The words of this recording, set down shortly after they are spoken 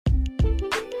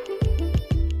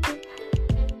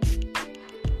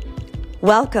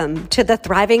Welcome to the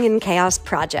Thriving in Chaos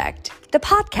Project, the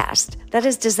podcast that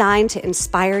is designed to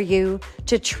inspire you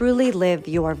to truly live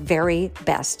your very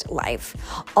best life,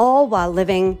 all while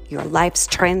living your life's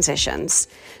transitions.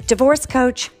 Divorce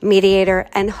coach, mediator,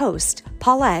 and host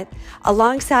Paulette,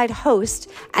 alongside host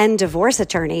and divorce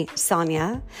attorney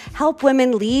Sonia, help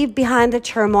women leave behind the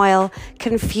turmoil,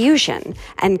 confusion,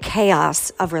 and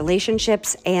chaos of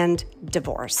relationships and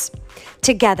divorce.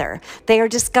 Together, they are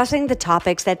discussing the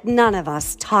topics that none of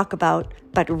us talk about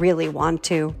but really want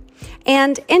to,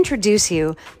 and introduce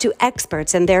you to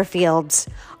experts in their fields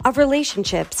of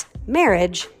relationships,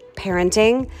 marriage,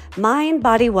 parenting,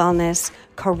 mind-body wellness,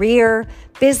 career,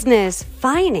 business,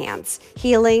 finance,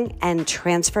 healing, and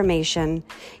transformation.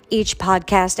 Each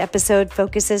podcast episode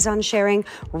focuses on sharing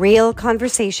real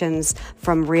conversations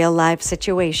from real-life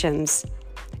situations.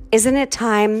 Isn't it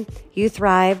time you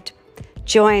thrived?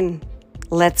 Join.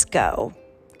 Let's go.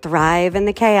 Thrive in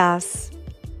the chaos.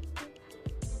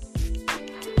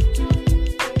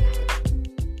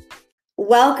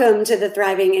 Welcome to the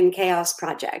Thriving in Chaos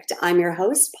Project. I'm your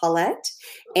host, Paulette,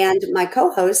 and my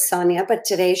co-host, Sonia, but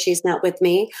today she's not with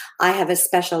me. I have a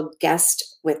special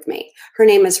guest with me. Her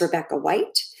name is Rebecca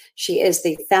White. She is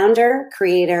the founder,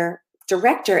 creator,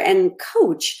 director, and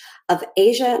coach of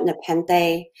Asia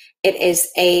Nepenthe. It is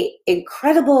an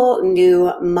incredible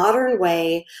new modern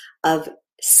way of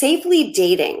safely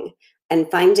dating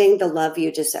and finding the love you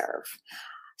deserve.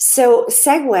 So,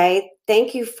 segue,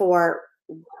 thank you for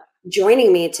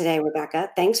joining me today,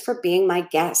 Rebecca. Thanks for being my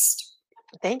guest.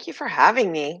 Thank you for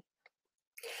having me.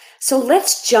 So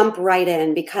let's jump right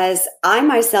in, because I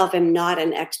myself am not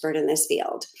an expert in this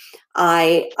field.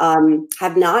 I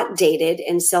have not dated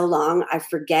in so long, I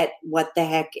forget what the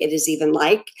heck it is even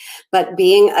like. But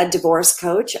being a divorce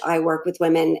coach, I work with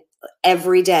women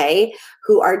every day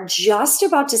who are just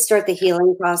about to start the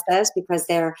healing process because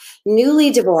they're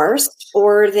newly divorced,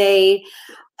 or they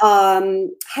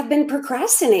have been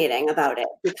procrastinating about it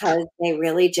because they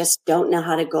really just don't know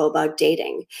how to go about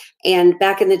dating. And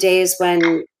back in the days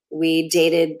when we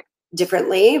dated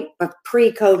differently,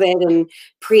 pre-COVID and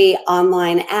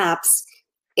pre-online apps,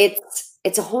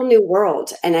 it's a whole new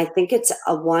world. And I think it's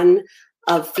a one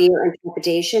of fear and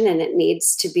trepidation, and it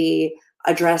needs to be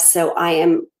addressed. So I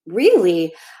am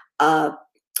really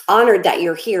honored that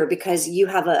you're here, because you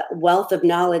have a wealth of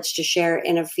knowledge to share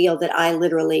in a field that I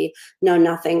literally know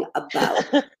nothing about.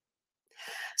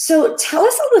 So tell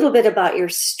us a little bit about your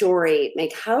story.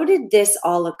 Like, how did this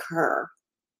all occur?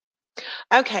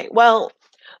 Okay, well,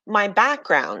 my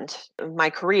background, my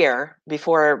career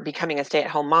before becoming a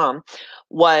stay-at-home mom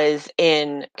was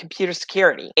in computer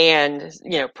security and,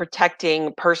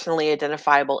 protecting personally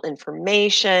identifiable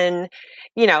information.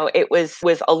 It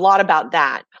was a lot about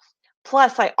that.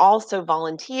 Plus, I also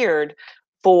volunteered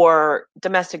for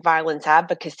domestic violence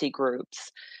advocacy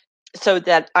groups, so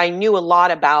that I knew a lot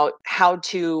about how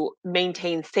to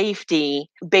maintain safety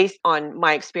based on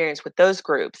my experience with those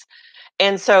groups.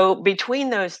 And so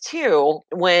between those two,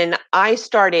 when I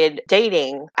started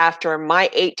dating after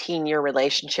my 18-year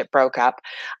relationship broke up,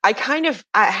 I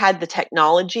had the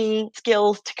technology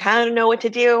skills to kind of know what to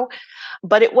do.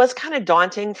 But it was kind of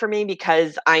daunting for me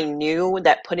because I knew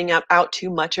that putting out too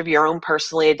much of your own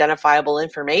personally identifiable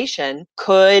information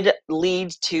could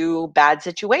lead to bad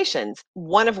situations.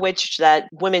 One of which that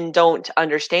women don't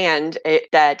understand,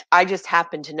 that I just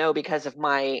happen to know because of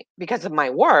my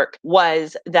work,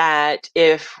 was that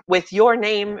if with your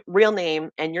name, real name,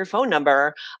 and your phone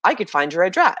number, I could find your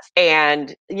address.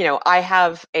 And I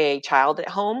have a child at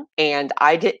home, and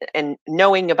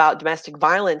knowing about domestic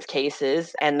violence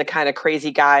cases and the kind of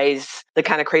crazy guys, the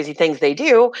kind of crazy things they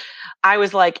do, I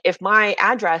was like, if my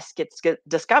address gets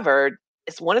discovered,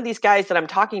 it's one of these guys that I'm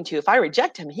talking to. If I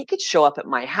reject him, he could show up at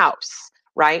my house.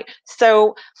 Right.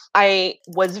 So I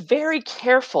was very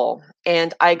careful,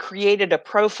 and I created a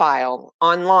profile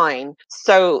online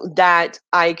so that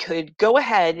I could go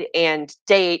ahead and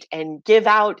date and give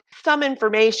out some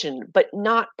information, but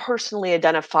not personally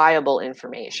identifiable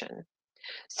information.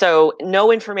 So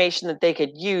no information that they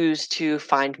could use to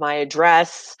find my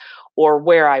address or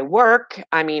where I work.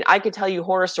 I mean, I could tell you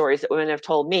horror stories that women have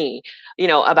told me,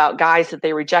 about guys that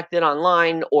they rejected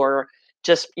online or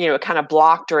just, kind of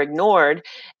blocked or ignored.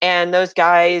 And those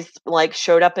guys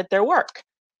showed up at their work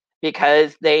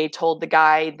because they told the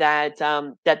guy that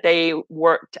that they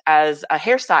worked as a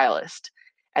hairstylist.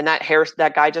 And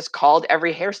that guy just called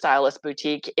every hairstylist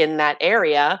boutique in that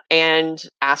area and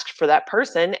asked for that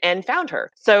person and found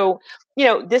her. So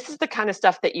this is the kind of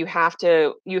stuff that you have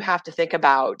to think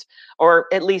about, or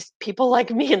at least people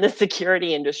like me in the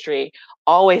security industry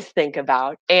always think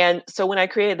about. And so when I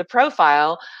created the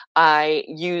profile, I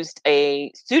used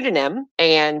a pseudonym,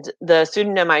 and the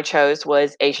pseudonym I chose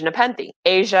was Asia Nepenthe.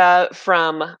 Asia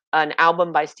from an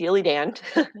album by Steely Dan,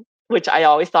 which I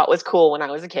always thought was cool when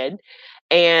I was a kid,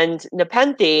 and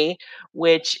Nepenthe,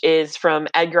 which is from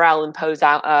Edgar Allan Poe's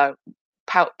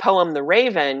poem The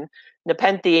Raven.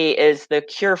 Nepenthe is the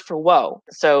cure for woe.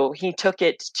 So he took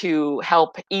it to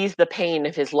help ease the pain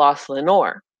of his lost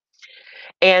Lenore.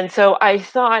 And so I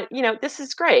thought, this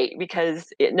is great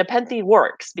because Nepenthe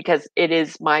works because it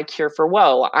is my cure for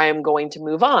woe. I am going to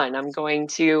move on. I'm going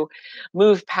to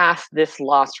move past this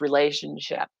lost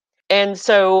relationship. And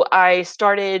so I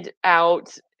started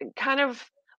out kind of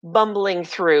bumbling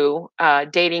through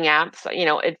dating apps.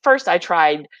 At first I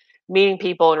tried meeting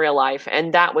people in real life,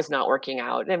 and that was not working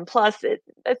out. And plus,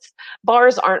 it's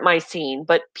bars aren't my scene,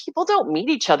 but people don't meet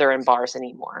each other in bars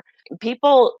anymore.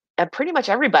 People, pretty much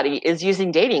everybody is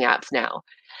using dating apps now.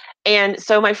 And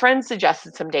so my friends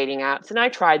suggested some dating apps, and I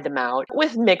tried them out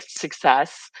with mixed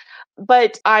success.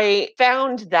 But I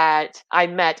found that I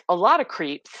met a lot of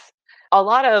creeps, a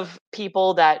lot of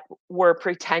people that were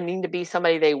pretending to be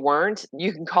somebody they weren't.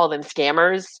 You can call them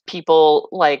scammers. People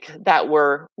like that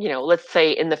were, let's say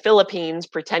in the Philippines,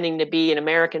 pretending to be an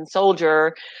American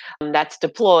soldier that's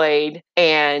deployed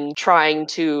and trying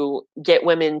to get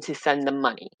women to send them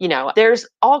money. There's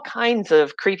all kinds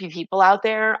of creepy people out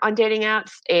there on dating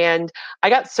apps. And I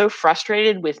got so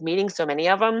frustrated with meeting so many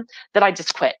of them that I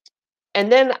just quit. And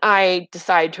then I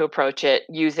decided to approach it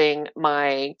using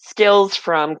my skills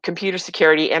from computer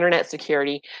security, internet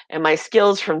security, and my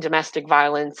skills from domestic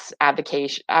violence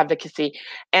advocacy.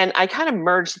 And I kind of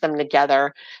merged them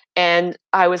together. And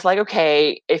I was like,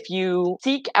 okay, if you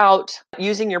seek out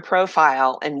using your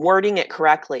profile and wording it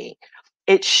correctly,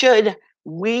 it should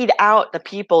weed out the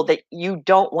people that you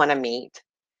don't want to meet,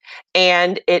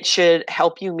 and it should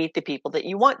help you meet the people that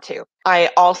you want to. I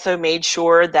also made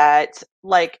sure that,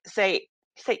 like, say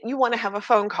you want to have a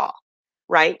phone call,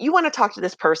 right? You want to talk to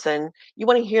this person, you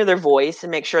want to hear their voice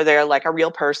and make sure they're like a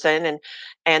real person,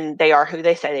 and they are who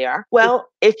they say they are. Well,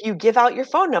 if you give out your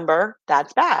phone number,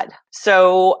 that's bad.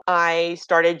 So I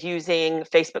started using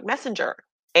Facebook Messenger,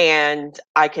 and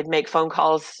I could make phone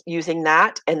calls using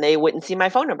that, and they wouldn't see my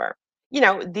phone number.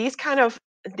 These kind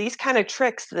of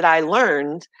tricks that I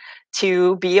learned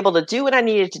to be able to do what I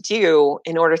needed to do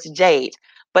in order to date,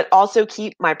 but also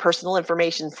keep my personal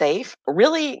information safe,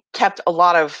 really kept a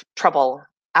lot of trouble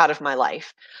out of my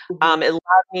life. It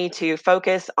allowed me to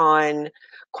focus on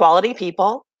quality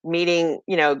people, meeting,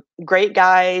 great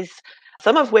guys,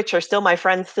 some of which are still my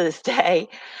friends to this day,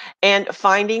 and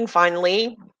finding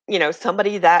finally,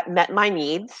 somebody that met my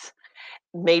needs,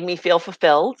 made me feel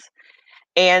fulfilled.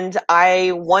 And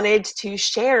I wanted to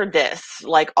share this,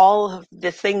 like all of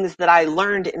the things that I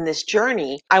learned in this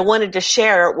journey, I wanted to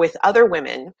share with other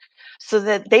women so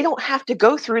that they don't have to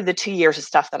go through the 2 years of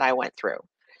stuff that I went through.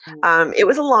 It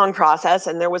was a long process,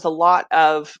 and there was a lot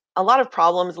of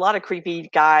problems, a lot of creepy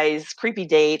guys, creepy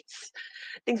dates,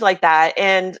 things like that.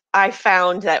 And I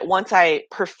found that once I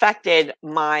perfected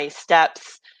my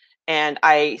steps and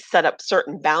I set up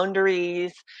certain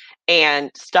boundaries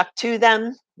and stuck to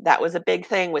them, that was a big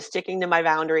thing, was sticking to my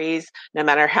boundaries no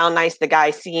matter how nice the guy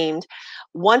seemed.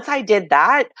 Once I did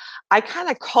that, I kind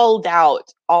of culled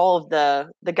out all of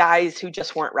the guys who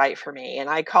just weren't right for me,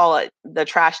 and I call it the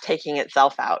trash taking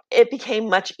itself out. It became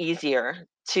much easier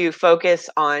to focus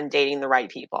on dating the right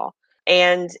people.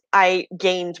 And I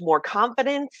gained more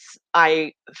confidence.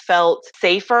 I felt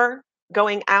safer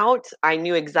going out. I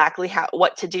knew exactly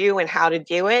what to do and how to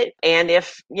do it. And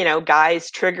if,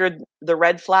 guys triggered the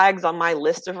red flags on my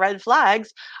list of red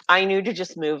flags, I knew to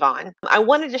just move on. I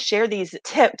wanted to share these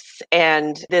tips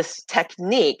and this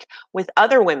technique with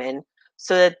other women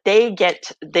so that they get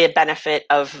the benefit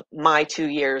of my 2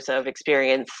 years of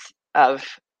experience of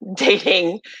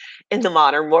dating in the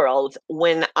modern world.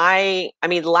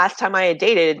 The last time I had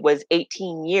dated was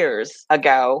 18 years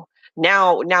ago.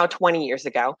 Now 20 years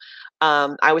ago.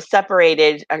 I was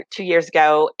separated 2 years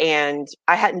ago, and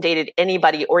I hadn't dated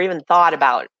anybody or even thought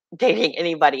about dating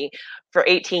anybody for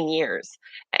 18 years.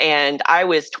 And I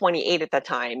was 28 at the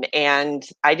time, and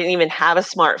I didn't even have a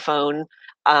smartphone.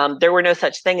 There were no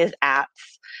such thing as apps.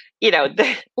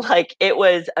 Like it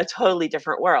was a totally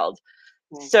different world.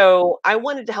 So I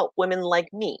wanted to help women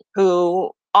like me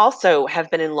who also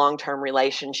have been in long-term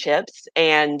relationships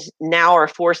and now are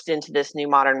forced into this new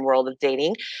modern world of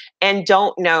dating and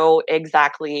don't know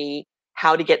exactly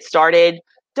how to get started,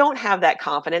 don't have that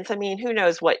confidence. I mean, who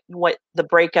knows what the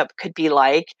breakup could be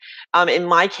like. In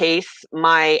my case,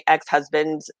 my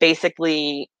ex-husband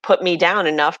basically put me down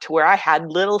enough to where I had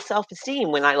little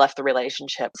self-esteem when I left the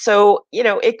relationship. So,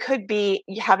 it could be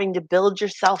having to build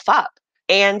yourself up.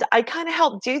 And I kind of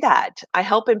help do that. I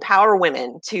help empower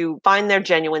women to find their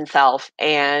genuine self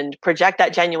and project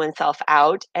that genuine self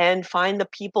out and find the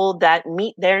people that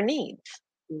meet their needs.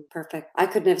 Perfect. I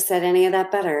couldn't have said any of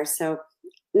that better. So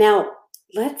now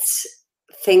let's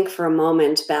think for a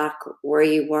moment back where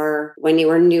you were when you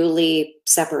were newly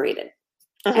separated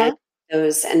and Hmm.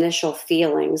 those initial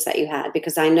feelings that you had,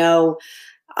 because I know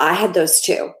I had those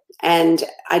too. And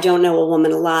I don't know a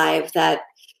woman alive that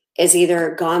is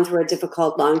either gone through a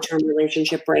difficult long-term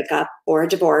relationship breakup or a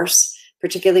divorce,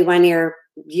 particularly when you're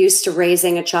used to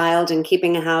raising a child and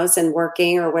keeping a house and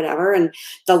working or whatever. And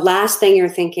the last thing you're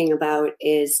thinking about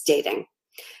is dating.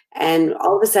 And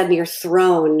all of a sudden you're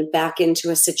thrown back into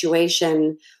a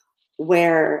situation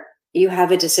where you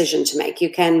have a decision to make.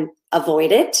 You can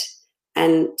avoid it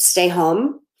and stay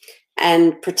home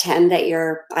and pretend that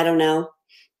you're, I don't know,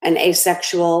 an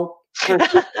asexual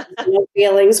person, no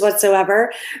feelings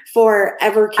whatsoever,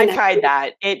 forever I connected. tried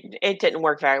that. It didn't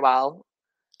work very well.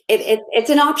 It's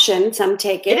an option. Some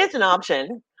take It it. is an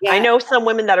option. I Yeah. know some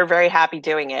women that are very happy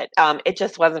doing it. It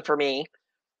just wasn't for me.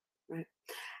 Right.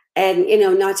 And,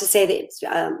 not to say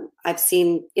that I've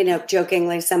seen,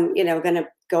 jokingly some, going to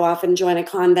go off and join a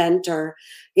convent or,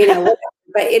 whatever.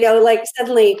 But, like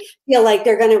suddenly feel like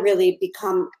they're going to really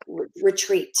become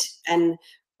retreat and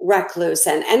recluse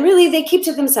and really they keep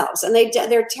to themselves and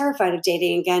they're terrified of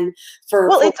dating again for,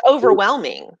 Well, for it's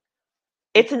overwhelming.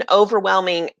 It's an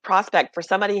overwhelming prospect for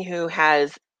somebody who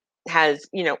has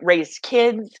raised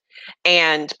kids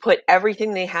and put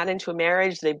everything they had into a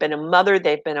marriage. They've been a mother,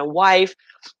 they've been a wife.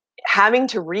 Having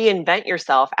to reinvent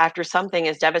yourself after something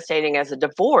as devastating as a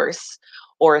divorce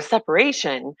or a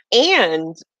separation,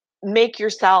 and make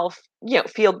yourself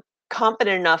feel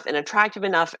confident enough and attractive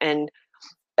enough and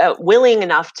willing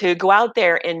enough to go out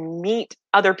there and meet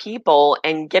other people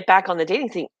and get back on the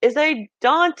dating scene is a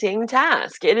daunting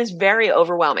task. It is very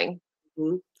overwhelming.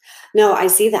 Mhm. No, I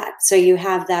see that. So you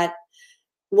have that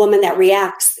woman that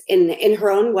reacts in her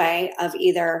own way of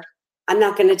either I'm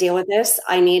not going to deal with this.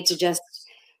 I need to just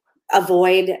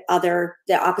avoid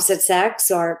the opposite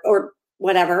sex or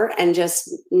whatever and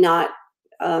just not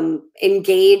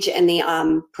engage in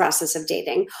the process of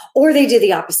dating, or they do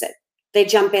the opposite. They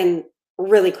jump in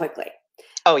really quickly.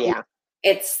 Oh yeah.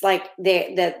 It's like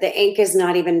the ink is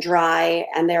not even dry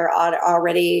and they're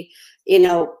already, you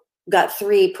know, got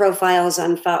 3 profiles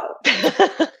on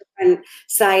different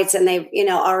sites and they've,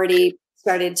 already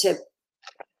started to,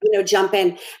 jump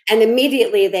in and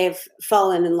immediately they've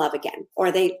fallen in love again,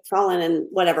 or they've fallen in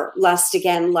whatever, lust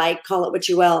again, like call it what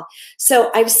you will. So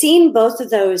I've seen both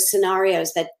of those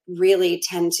scenarios that really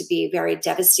tend to be very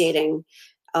devastating,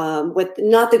 with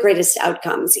not the greatest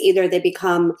outcomes. Either they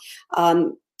become,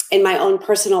 in my own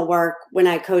personal work, when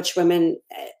I coach women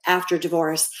after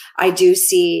divorce, I do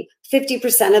see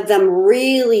 50% of them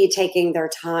really taking their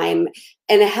time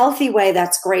in a healthy way.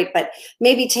 That's great, but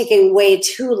maybe taking way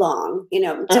too long,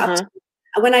 up to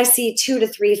Hmm. when I see 2 to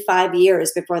 3, 5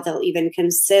 years before they'll even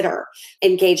consider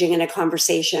engaging in a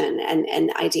conversation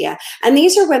and idea. And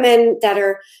these are women that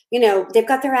are, they've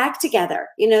got their act together.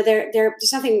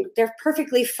 They're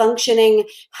perfectly functioning,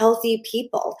 healthy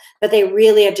people, but they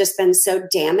really have just been so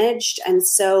damaged and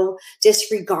so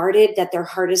disregarded that their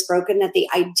heart is broken, that the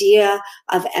idea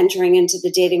of entering into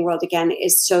the dating world again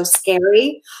is so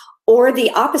scary. Or the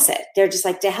opposite. They're just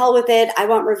like, to hell with it. I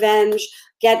want revenge.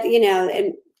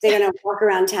 And they're going to walk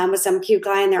around town with some cute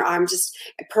guy in their arm, just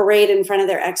parade in front of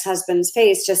their ex-husband's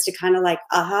face just to kind of like,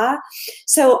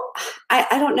 So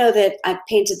I don't know that I've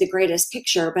painted the greatest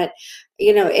picture, but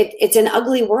it's an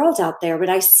ugly world out there, but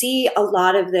I see a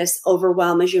lot of this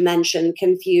overwhelm, as you mentioned,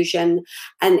 confusion,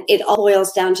 and it all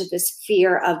boils down to this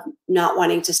fear of not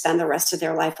wanting to spend the rest of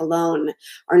their life alone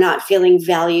or not feeling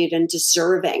valued and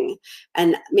deserving.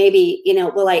 And maybe,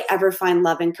 will I ever find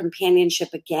love and companionship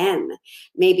again?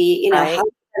 Maybe, how Right.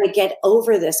 going to get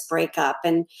over this breakup,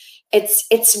 and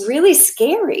it's really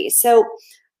scary. So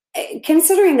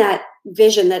considering that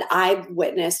vision that I've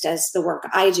witnessed as the work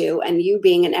I do and you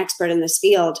being an expert in this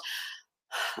field,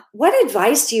 what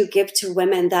advice do you give to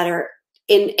women that are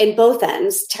in both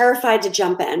ends, terrified to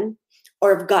jump in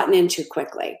or have gotten in too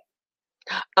quickly?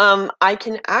 I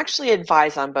can actually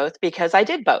advise on both because I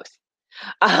did both.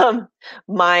 Um,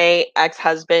 my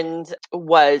ex-husband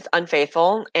was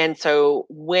unfaithful, and so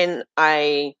when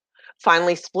I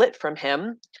finally split from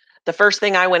him, The first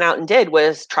thing I went out and did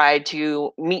was try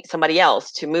to meet somebody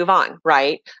else to move on,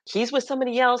 right? He's with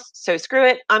somebody else, so screw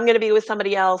it. I'm going to be with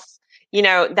somebody else,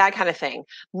 that kind of thing.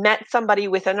 Met somebody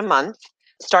within a month,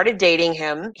 started dating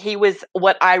him. He was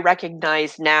what I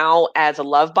recognize now as a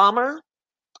love bomber,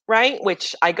 right?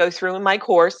 Which I go through in my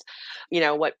course,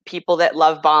 what people that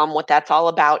love bomb, what that's all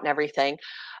about and everything.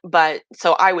 But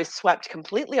so I was swept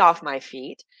completely off my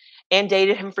feet and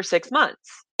dated him for 6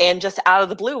 months. And just out of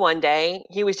the blue one day,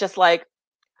 he was just like,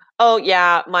 oh,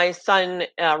 yeah, my son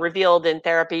revealed in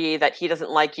therapy that he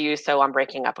doesn't like you, so I'm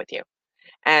breaking up with you.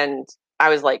 And I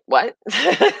was like, what?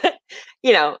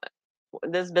 you know,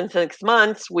 this has been 6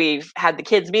 months. We've had the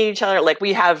kids meet each other. Like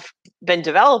we have been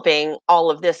developing all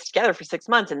of this together for 6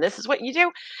 months, and this is what you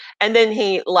do. And then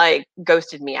he like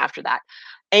ghosted me after that.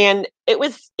 And it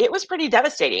was pretty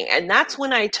devastating. And that's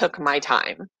when I took my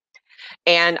time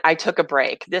and I took a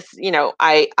break.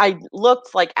 I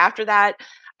looked like after that,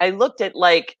 I looked at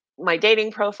like my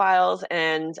dating profiles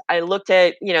and I looked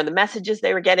at, the messages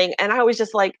they were getting, and I was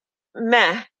just like,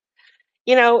 meh,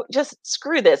 just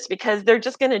screw this because they're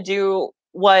just going to do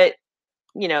what,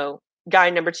 you know, guy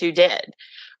number 2 did,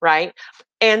 right?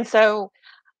 And so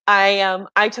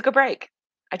I took a break.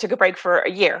 I took a break for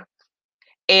a year.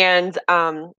 And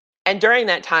during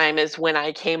that time is when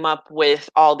I came up with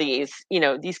all these,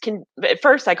 at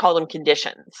first I call them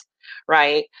conditions,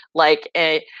 right? Like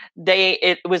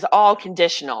it was all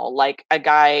conditional. Like a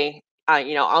guy,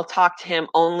 I'll talk to him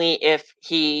only if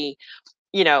he,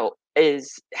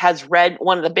 has read,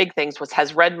 one of the big things was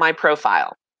has read my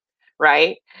profile,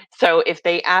 right? So if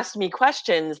they asked me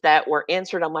questions that were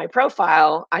answered on my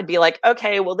profile, I'd be like,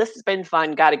 okay, well, this has been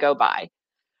fun, got to go by,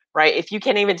 right? If you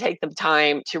can't even take the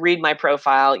time to read my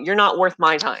profile, you're not worth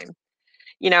my time,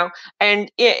 you know? And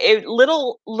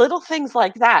little things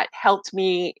like that helped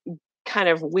me kind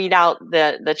of weed out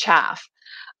the chaff.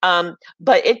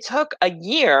 But it took a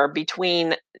year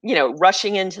between,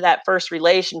 rushing into that first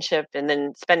relationship and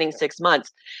then spending 6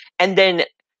 months and then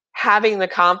having the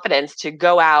confidence to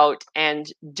go out and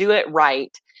do it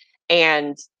right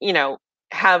and,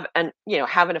 have an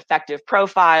effective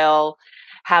profile,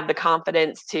 have the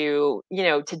confidence to,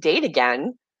 to date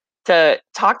again, to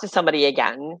talk to somebody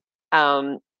again,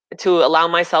 um, to allow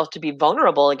myself to be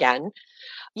vulnerable again.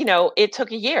 It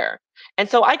took a year. And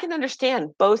so I can understand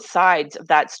both sides of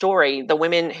that story. The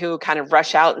women who kind of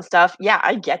rush out and stuff. Yeah,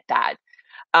 I get that.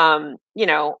 I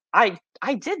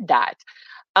did that.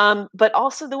 But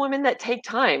also the women that take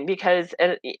time because,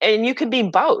 and you can be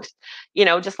both,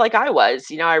 just like I was,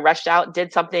 I rushed out,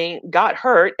 did something, got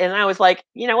hurt, and I was like,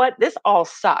 you know what, this all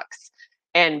sucks,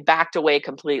 and backed away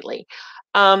completely.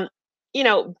 Um,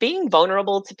 being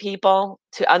vulnerable to people,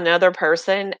 to another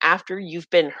person after you've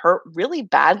been hurt really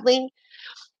badly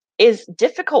is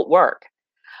difficult work.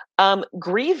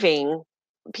 Grieving,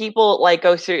 people like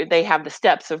go through, they have the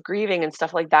steps of grieving and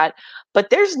stuff like that,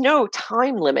 but there's no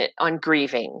time limit on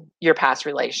grieving your past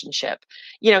relationship.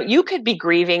 You could be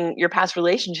grieving your past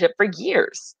relationship for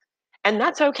years, and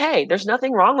that's okay. There's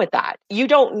nothing wrong with that. You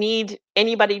don't need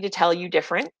anybody to tell you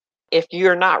different. If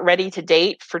you're not ready to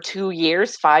date for 2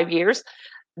 years, 5 years,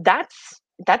 that's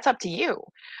up to you.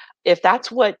 If that's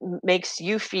what makes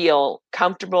you feel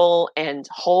comfortable and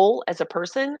whole as a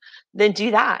person, then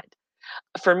do that.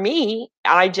 For me,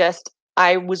 I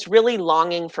was really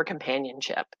longing for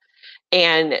companionship.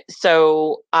 And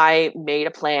so I made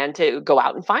a plan to go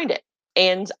out and find it.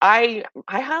 And I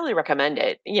highly recommend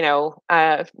it. Now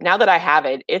that I have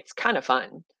it, it's kind of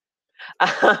fun.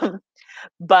 Um,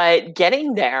 but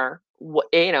getting there,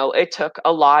 it took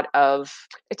a lot of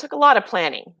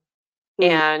planning,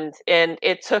 Mm. and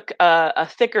it took a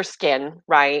thicker skin,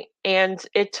 right? And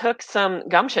it took some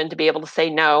gumption to be able to say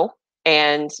no,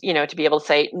 and to be able to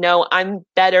say no, I'm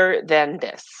better than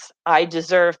this, I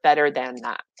deserve better than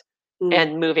that, Mm.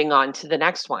 and moving on to the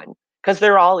next one, because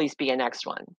there'll always be a next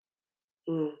one.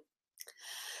 Mm.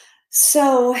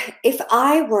 So, if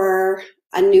I were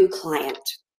a new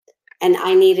client and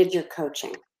I needed your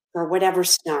coaching for whatever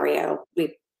scenario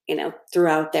we, threw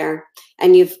out there,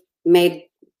 and you've made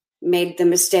the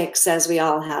mistakes as we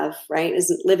all have, right?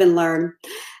 Isn't live and learn.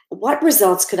 What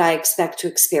results could I expect to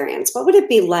experience? What would it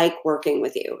be like working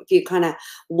with you? If you kind of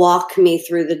walk me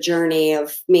through the journey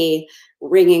of me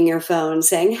ringing your phone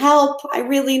saying, "Help, I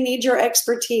really need your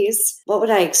expertise." What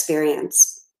would I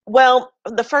experience? Well,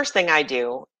 the first thing I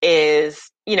do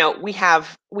is, we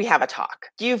have a talk.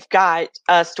 You've got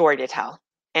a story to tell,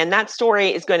 and that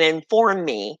story is going to inform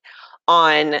me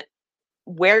on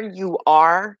where you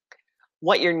are,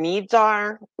 what your needs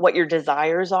are, what your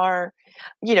desires are,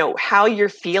 how you're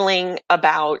feeling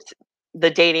about the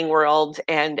dating world,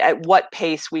 and at what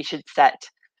pace we should set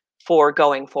for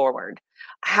going forward.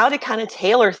 How to kind of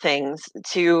tailor things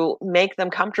to make them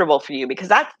comfortable for you, because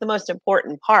that's the most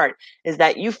important part, is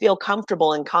that you feel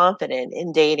comfortable and confident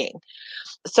in dating.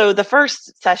 So the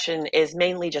first session is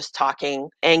mainly just talking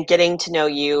and getting to know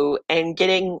you and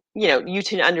getting, you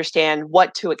to understand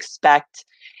what to expect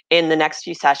in the next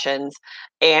few sessions,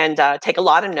 and take a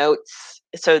lot of notes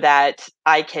so that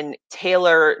I can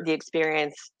tailor the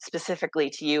experience specifically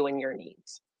to you and your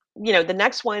needs. The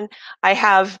next one, I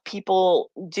have people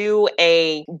do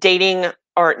a dating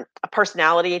or a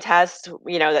personality test,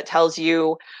 that tells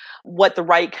you what the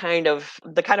kind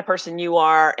of person you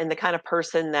are and the kind of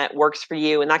person that works for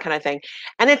you and that kind of thing.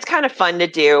 And it's kind of fun to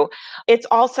do. It's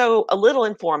also a little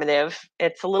informative.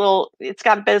 It's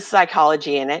got a bit of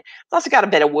psychology in it. It's also got a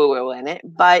bit of woo-woo in it,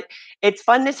 but it's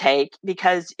fun to take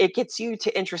because it gets you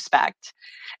to introspect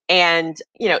and,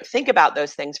 think about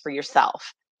those things for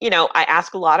yourself. I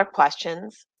ask a lot of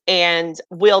questions, and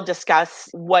we'll discuss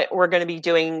what we're going to be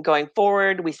doing going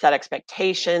forward. We set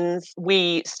expectations.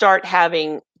 We start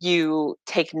having you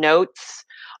take notes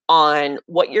on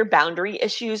what your boundary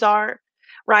issues are,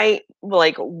 right?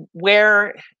 Like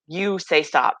where you say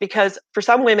stop. Because for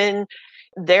some women,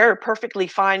 they're perfectly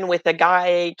fine with a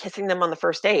guy kissing them on the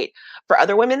first date. For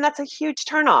other women, that's a huge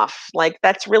turnoff. Like,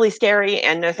 that's really scary,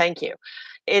 and no thank you.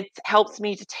 It helps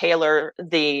me to tailor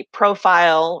the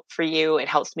profile for you. It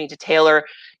helps me to tailor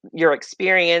your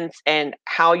experience and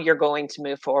how you're going to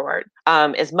move forward.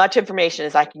 As much information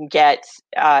as I can get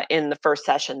in the first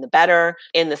session, the better.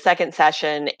 In the second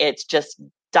session, it's just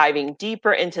diving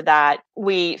deeper into that.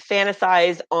 We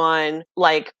fantasize on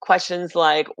questions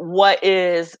like, what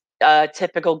is a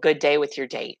typical good day with your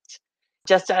date?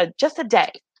 Just a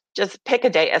day. Just pick a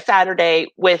day, a Saturday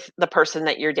with the person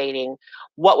that you're dating.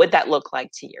 What would that look like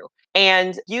to you?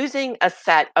 And using a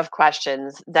set of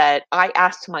questions that I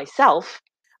asked myself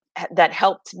that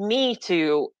helped me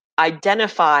to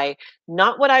identify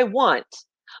not what I want,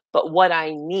 but what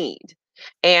I need.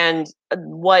 And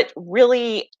what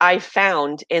really I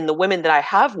found in the women that I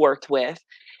have worked with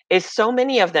is so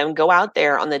many of them go out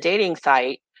there on the dating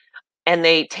site and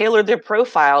they tailor their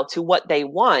profile to what they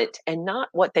want and not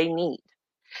what they need.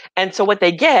 And so what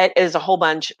they get is a whole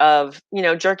bunch of,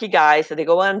 jerky guys that they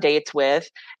go on dates with,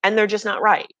 and they're just not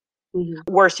right.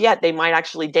 Mm-hmm. Worse yet, they might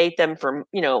actually date them for,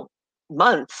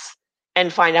 months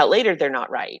and find out later they're not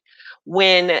right.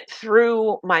 When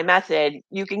through my method,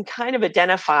 you can kind of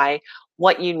identify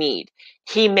what you need.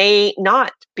 He may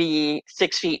not be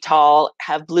 6 feet tall,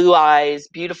 have blue eyes,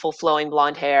 beautiful flowing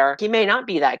blonde hair. He may not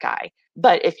be that guy.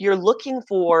 But if you're looking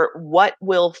for what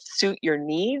will suit your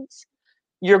needs,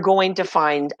 you're going to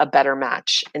find a better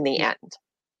match in the end.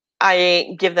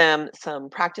 I give them some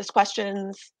practice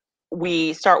questions.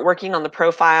 We start working on the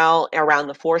profile around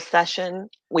the fourth session.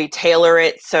 We tailor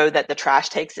it so that the trash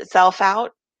takes itself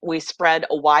out. We spread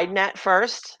a wide net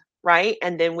first, right?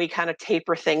 And then we kind of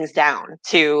taper things down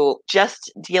to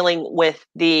just dealing with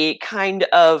the kind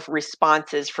of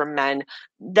responses from men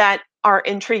that are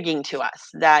intriguing to us.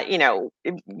 That,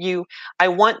 I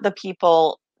want the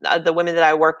people, the women that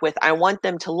I work with, I want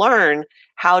them to learn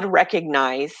how to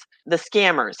recognize the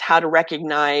scammers, how to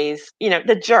recognize,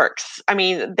 the jerks. I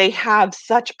mean, they have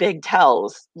such big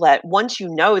tells that once you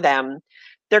know them,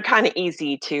 they're kind of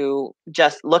easy to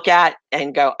just look at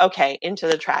and go, okay, into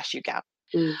the trash you go.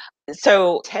 Mm.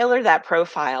 So tailor that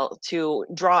profile to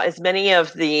draw as many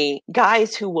of the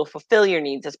guys who will fulfill your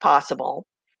needs as possible.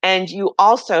 And you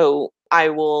also, I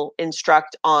will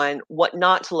instruct on what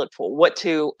not to look for, what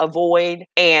to avoid,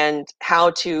 and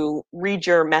how to read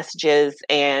your messages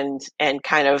and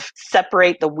kind of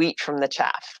separate the wheat from the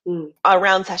chaff. Mm.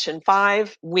 Around session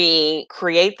 5, we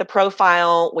create the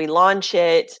profile, we launch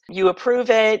it, you approve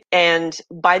it, and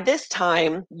by this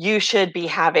time, you should be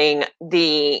having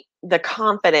the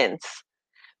confidence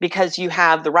because you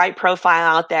have the right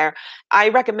profile out there. I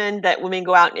recommend that women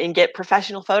go out and get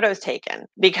professional photos taken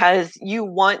because you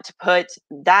want to put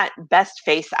that best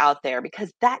face out there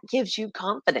because that gives you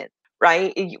confidence,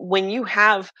 right? When you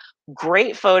have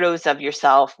great photos of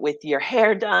yourself with your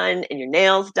hair done and your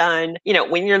nails done,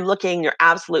 when you're looking your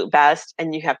absolute best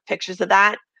and you have pictures of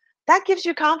that, that gives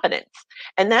you confidence.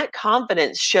 And that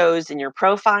confidence shows in your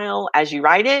profile as you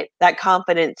write it. That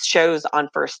confidence shows on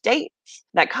first dates.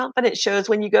 That confidence shows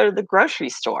when you go to the grocery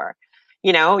store.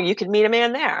 You can meet a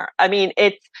man there. I mean,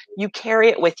 you carry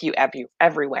it with you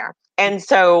everywhere. And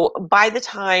so by the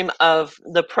time of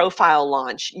the profile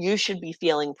launch, you should be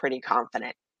feeling pretty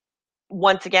confident.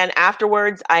 Once again,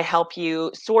 afterwards, I help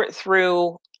you sort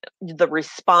through the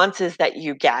responses that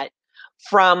you get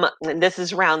from, and this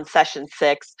is around session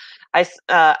 6,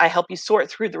 I help you sort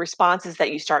through the responses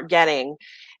that you start getting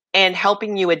and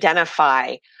helping you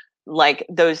identify like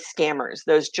those scammers,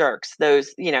 those jerks,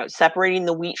 those, separating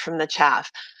the wheat from the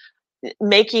chaff,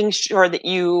 making sure that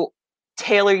you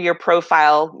tailor your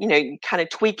profile, you kind of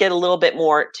tweak it a little bit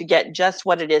more to get just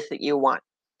what it is that you want.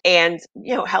 And,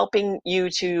 helping you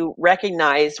to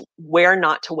recognize where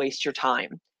not to waste your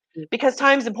time, because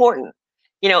time's important.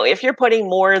 If you're putting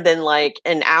more than like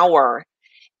an hour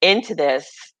into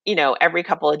this, every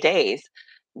couple of days,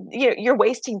 you're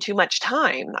wasting too much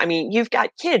time. I mean, you've got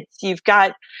kids, you've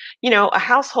got, a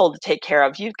household to take care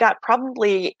of, you've got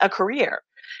probably a career.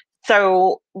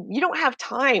 So you don't have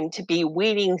time to be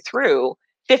weeding through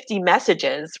 50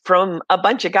 messages from a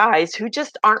bunch of guys who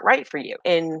just aren't right for you.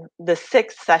 In the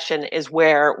 6th session is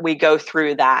where we go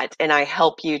through that and I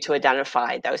help you to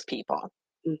identify those people.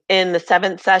 In the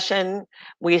 7th session,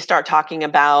 we start talking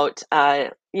about,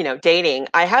 dating.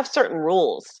 I have certain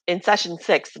rules. In session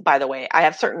 6, by the way, I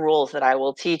have certain rules that I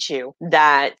will teach you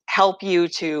that help you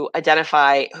to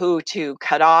identify who to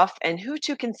cut off and who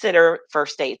to consider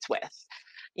first dates with.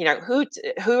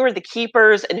 Who are the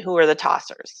keepers and who are the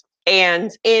tossers. And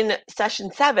in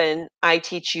session 7, I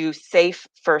teach you safe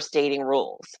first dating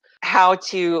rules. How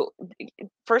to,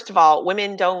 first of all,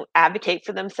 women don't advocate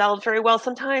for themselves very well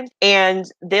sometimes, and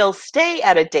they'll stay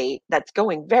at a date that's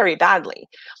going very badly.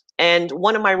 And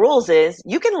one of my rules is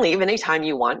you can leave anytime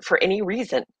you want for any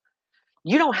reason.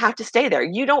 You don't have to stay there.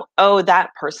 You don't owe that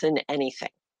person anything.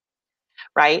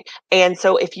 Right. And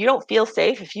so if you don't feel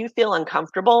safe, if you feel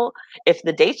uncomfortable, if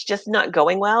the date's just not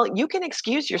going well, you can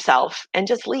excuse yourself and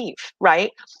just leave.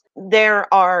 Right.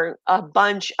 There are a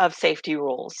bunch of safety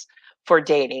rules for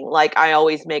dating. Like I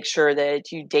always make sure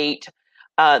that you date.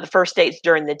 The first date's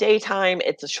during the daytime.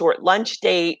 It's a short lunch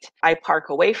date. I park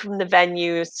away from the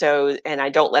venue. And I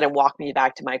don't let him walk me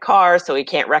back to my car so he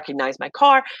can't recognize my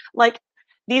car. Like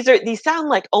these sound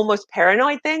like almost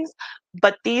paranoid things,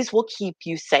 but these will keep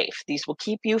you safe. These will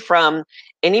keep you from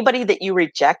anybody that you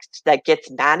reject that gets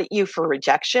mad at you for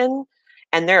rejection.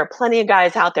 And there are plenty of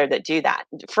guys out there that do that,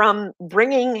 from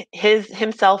bringing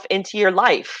himself into your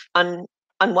life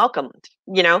unwelcomed.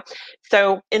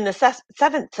 So in the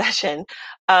 7th session,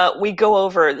 we go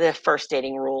over the first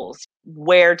dating rules,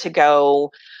 where to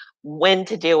go, when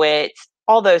to do it,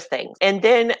 all those things. And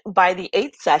then by the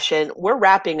 8th session, we're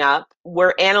wrapping up.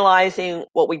 We're analyzing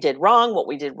what we did wrong, what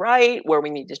we did right, where we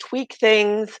need to tweak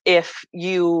things. If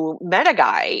you met a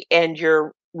guy and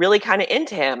you're really kind of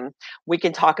into him, we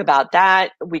can talk about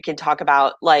that. We can talk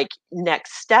about like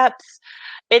next steps.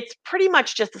 It's pretty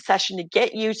much just a session to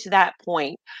get you to that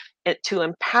point, to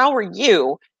empower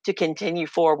you to continue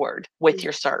forward with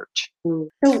your search.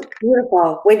 So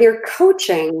beautiful. When you're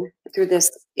coaching through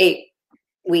this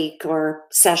 8-week or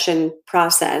session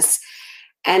process,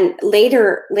 and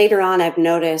later on, I've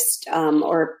noticed,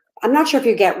 or I'm not sure if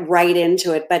you get right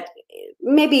into it, but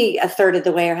maybe a third of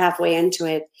the way or halfway into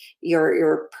it,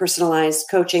 your personalized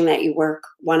coaching that you work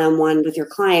one-on-one with your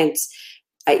clients,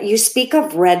 you speak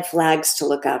of red flags to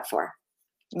look out for.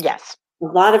 Yes. A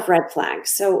lot of red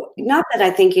flags. So not that I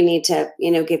think you need to,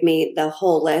 give me the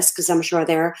whole list, because I'm sure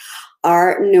there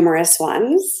are numerous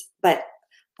ones, but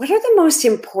what are the most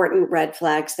important red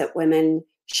flags that women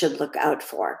should look out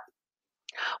for?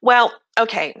 Well,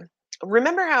 okay.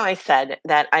 Remember how I said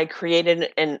that I created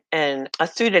a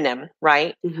pseudonym,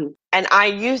 right? Mm-hmm. And I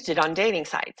used it on dating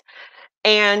sites.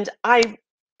 And I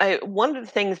one of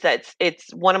the things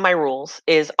it's one of my rules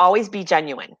is always be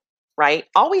genuine, right?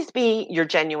 Always be your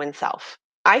genuine self.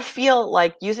 I feel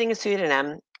like using a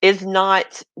pseudonym is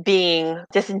not being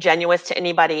disingenuous to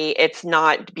anybody. It's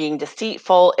not being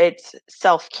deceitful. It's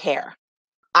self-care.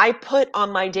 I put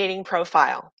on my dating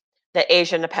profile that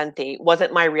Asia Nepenthe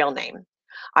wasn't my real name.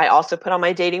 I also put on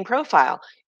my dating profile,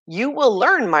 you will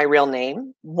learn my real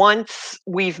name once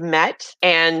we've met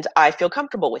and I feel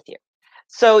comfortable with you.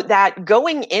 So that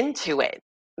going into it,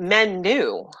 men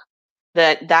knew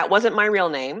that that wasn't my real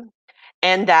name,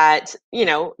 and that,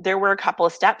 there were a couple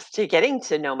of steps to getting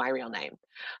to know my real name.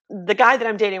 The guy that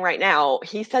I'm dating right now,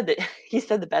 he said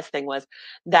the best thing was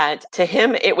that to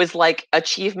him, it was like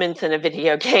achievements in a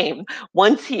video game.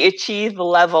 Once he achieved the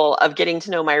level of getting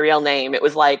to know my real name, it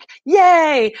was like,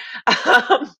 yay.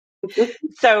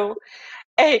 So,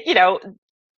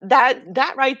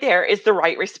 that right there is the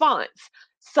right response.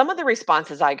 Some of the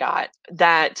responses I got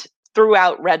that threw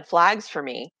out red flags for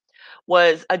me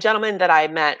was a gentleman that I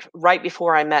met right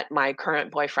before I met my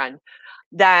current boyfriend,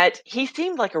 that he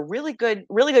seemed like a really good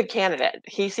candidate.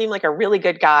 He seemed like a really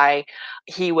good guy.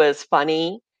 He was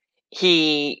funny.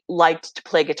 He liked to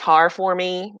play guitar for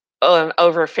me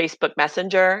over Facebook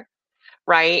Messenger,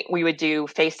 right? We would do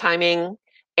FaceTiming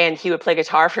and he would play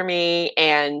guitar for me.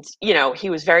 And, he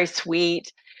was very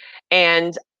sweet.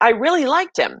 And I really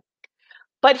liked him.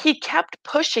 But he kept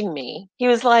pushing me. He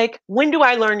was like, "When do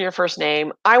I learn your first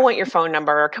name? I want your phone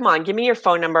number. Come on, give me your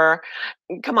phone number.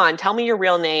 Come on, tell me your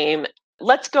real name.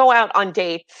 Let's go out on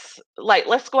dates. Like,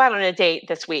 let's go out on a date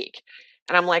this week."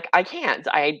 And I'm like, "I can't.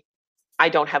 I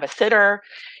don't have a sitter.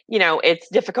 It's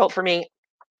difficult for me."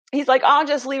 He's like, "I'll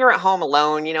just leave her at home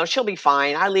alone. She'll be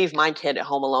fine. I leave my kid at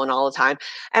home alone all the time."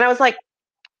 And I was like,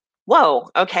 "Whoa,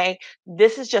 okay.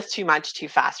 This is just too much, too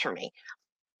fast for me."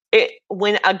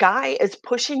 When a guy is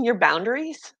pushing your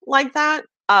boundaries like that,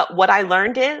 what I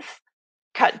learned is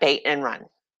cut bait and run.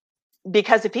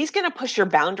 Because if he's going to push your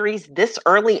boundaries this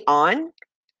early on,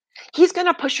 he's going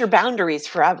to push your boundaries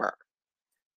forever,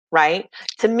 right?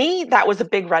 To me, that was a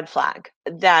big red flag.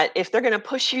 That if they're going to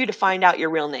push you to find out your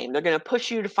real name, they're going to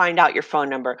push you to find out your phone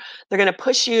number, they're going to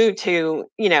push you to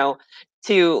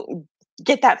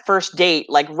get that first date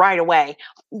like right away.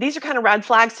 These are kind of red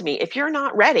flags to me. If you're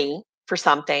not ready for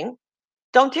something,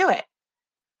 don't do it.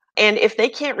 And if they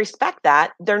can't respect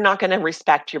that, they're not going to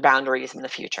respect your boundaries in the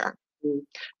future. Mm.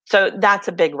 So that's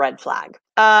a big red flag.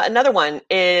 Another one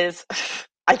is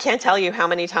I can't tell you how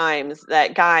many times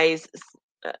that guys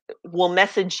will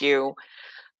message you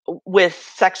with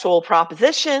sexual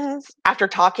propositions. After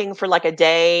talking for like a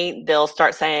day, they'll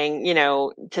start saying,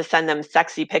 to send them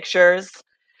sexy pictures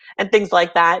and things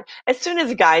like that. As soon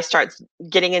as a guy starts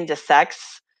getting into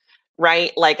sex,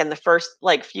 right? Like in the first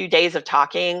like few days of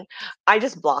talking, I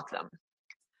just block them.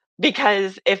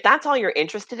 Because if that's all you're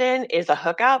interested in is a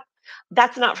hookup,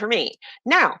 that's not for me.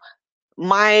 Now,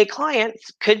 my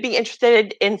clients could be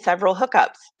interested in several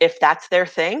hookups. If that's their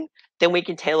thing, then we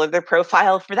can tailor their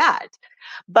profile for that.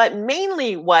 But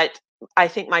mainly what I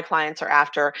think my clients are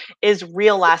after is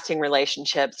real lasting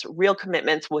relationships, real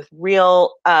commitments with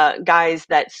real guys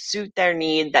that suit their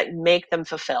need, that make them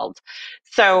fulfilled.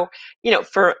 So,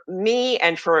 for me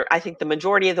and for I think the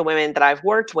majority of the women that I've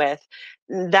worked with,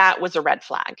 that was a red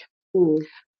flag. Mm.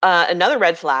 Another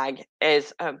red flag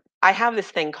is I have this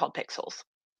thing called pixels,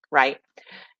 right?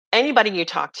 Anybody you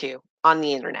talk to on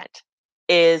the internet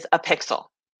is a pixel.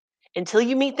 Until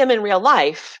you meet them in real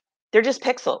life, they're just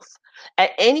pixels.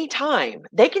 At any time,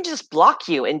 they can just block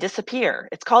you and disappear.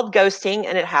 It's called ghosting,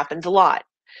 and it happens a lot.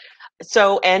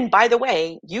 So, and by the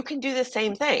way, you can do the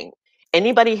same thing.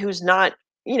 Anybody who's not,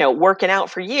 working out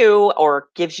for you or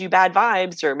gives you bad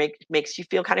vibes or makes you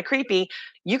feel kind of creepy,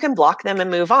 you can block them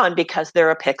and move on because they're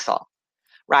a pixel,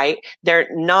 right? They're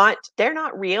not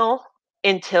real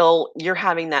until you're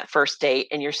having that first date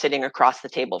and you're sitting across the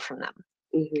table from them.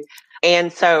 Mhm.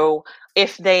 And so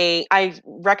I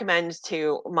recommend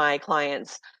to my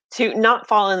clients to not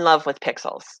fall in love with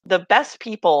pixels. The best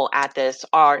people at this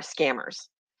are scammers,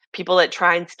 people that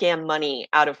try and scam money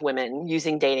out of women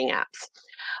using dating apps.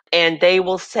 And they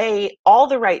will say all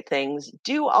the right things,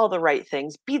 do all the right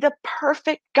things, be the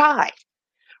perfect guy,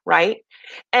 right?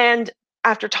 And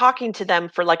after talking to them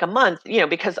for like a month,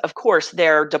 because of course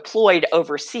they're deployed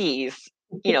overseas,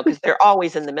 because they're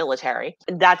always in the military.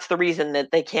 And that's the reason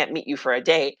that they can't meet you for a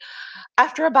date.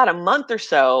 After about a month or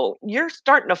so, you're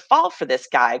starting to fall for this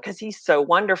guy because he's so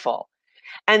wonderful.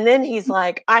 And then he's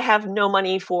like, "I have no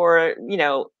money for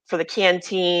the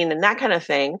canteen and that kind of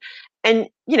thing." And,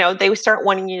 they would start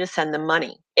wanting you to send them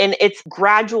money. And it's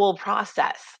gradual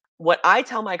process. What I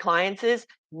tell my clients is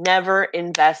never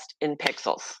invest in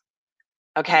pixels.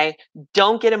 Okay.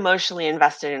 Don't get emotionally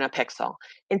invested in a pixel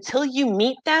until you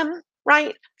meet them,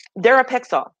 right? They're a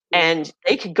pixel and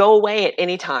they could go away at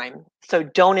any time. So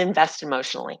don't invest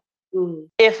emotionally. Mm.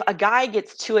 If a guy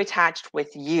gets too attached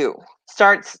with you,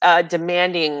 starts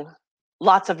demanding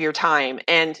lots of your time,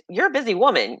 and you're a busy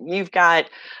woman, you've got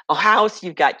a house,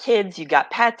 you've got kids, you've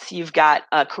got pets, you've got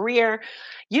a career,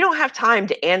 you don't have time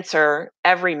to answer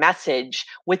every message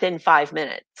within 5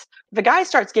 minutes. If a guy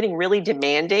starts getting really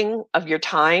demanding of your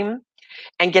time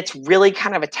and gets really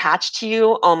kind of attached to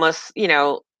you, almost,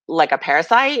 like a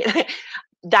parasite,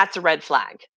 that's a red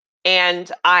flag.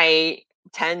 And I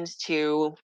tend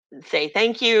to say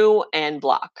thank you and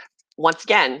block. Once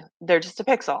again, they're just a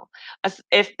pixel.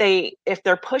 If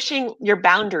they're pushing your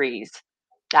boundaries,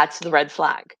 that's the red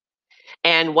flag.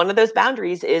 And one of those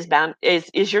boundaries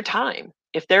is your time.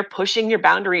 If they're pushing your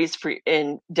boundaries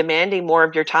and demanding more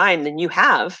of your time than you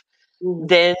have, Mm.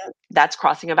 then that's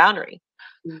crossing a boundary.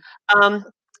 Mm. Um,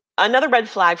 Another red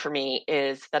flag for me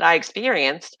is that I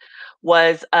experienced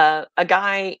was a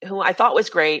guy who I thought was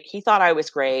great. He thought I was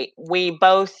great. We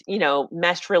both,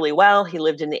 meshed really well. He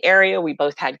lived in the area. We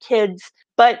both had kids,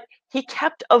 but he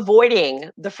kept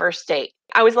avoiding the first date.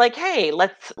 I was like, "Hey,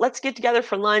 let's get together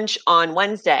for lunch on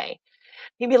Wednesday."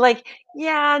 He'd be like,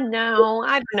 yeah, no,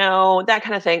 I don't know, that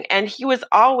kind of thing. And he was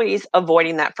always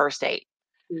avoiding that first date.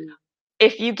 Mm.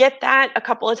 If you get that a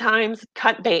couple of times,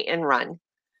 cut bait and run,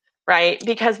 right?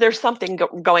 Because there's something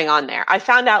going on there. I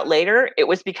found out later it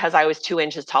was because I was 2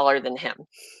 inches taller than him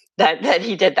that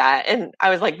he did that. And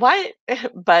I was like, what?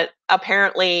 But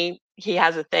apparently he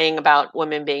has a thing about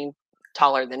women being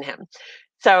taller than him.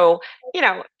 So, you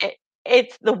know,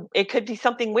 it could be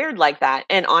something weird like that.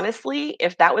 And honestly,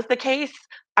 if that was the case,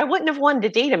 I wouldn't have wanted to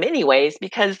date him anyways,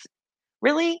 because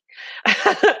really?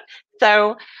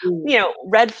 So, Mm. you know,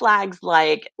 red flags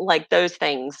like those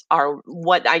things are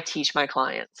what I teach my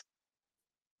clients.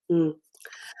 Mm.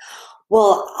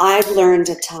 Well, I've learned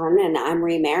a ton and I'm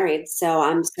remarried, so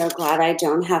I'm so glad I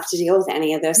don't have to deal with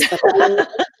any of this. But I know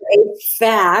for a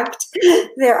fact,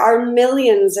 there are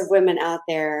millions of women out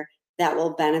there that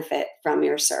will benefit from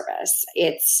your service.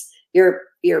 It's your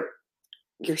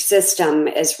system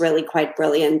is really quite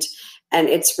brilliant, and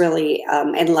it's really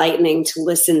enlightening to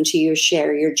listen to you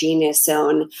share your genius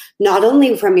zone, not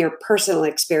only from your personal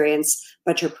experience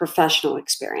but your professional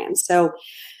experience. So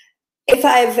if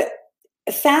I've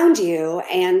found you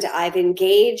and I've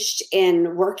engaged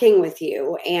in working with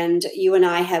you, and you and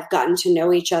I have gotten to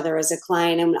know each other as a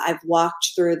client, and I've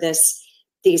walked through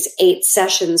these 8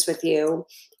 sessions with you,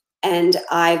 and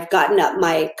I've gotten up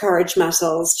my courage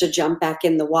muscles to jump back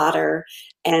in the water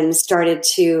and started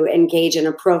to engage in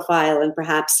a profile and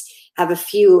perhaps have a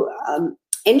few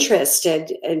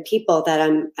interested in people that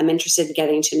I'm interested in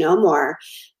getting to know more,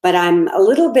 but I'm a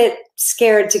little bit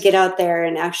scared to get out there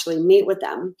and actually meet with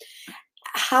them.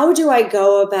 How do I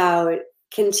go about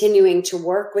continuing to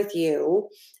work with you,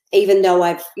 even though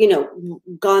I've,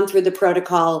 gone through the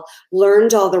protocol,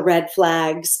 learned all the red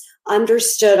flags,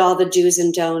 understood all the do's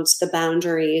and don'ts, the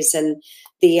boundaries, and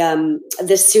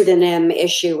the pseudonym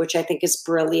issue, which I think is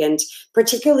brilliant,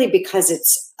 particularly because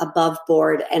it's above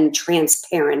board and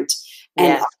transparent and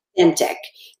Yes. authentic.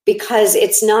 Because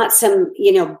it's not some,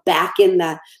 back in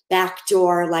the back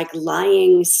door, like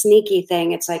lying, sneaky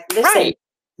thing. It's like, listen, Right.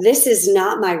 this is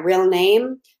not my real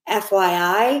name.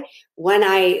 FYI, when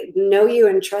I know you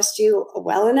and trust you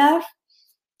well enough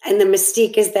and the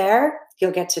mystique is there,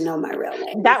 you'll get to know my real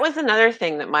name. That was another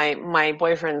thing that my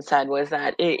boyfriend said, was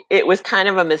that it was kind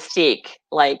of a mystique,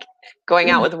 like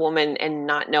going out Mm. with a woman and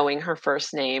not knowing her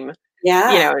first name,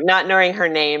 Yeah. not knowing her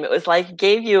name. It was like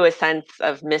gave you a sense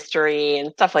of mystery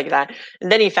and stuff like that.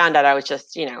 And then he found out I was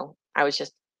just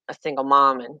a single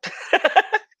mom, and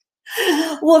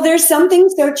Well, there's something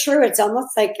so true. It's almost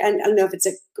like, I don't know if it's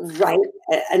a right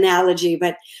analogy,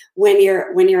 but when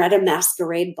you're at a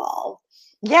masquerade ball,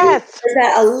 yes, there's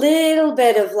that a little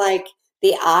bit of like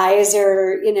the eyes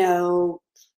are,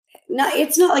 not,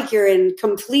 it's not like you're in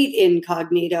complete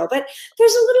incognito, but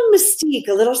there's a little mystique,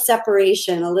 a little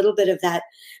separation, a little bit of that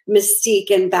mystique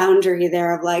and boundary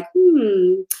there of like,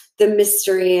 the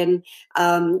mystery. And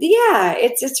yeah,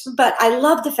 it's but I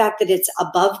love the fact that it's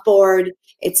above board,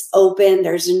 it's open,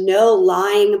 there's no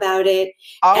lying about it,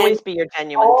 and always be your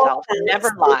genuine all self. that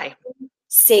Never lie.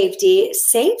 safety, not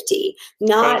Safety.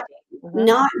 Hmm.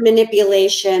 not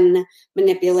manipulation.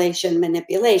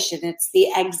 It's the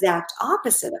exact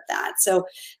opposite of that. So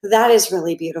that is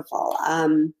really beautiful.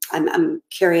 I'm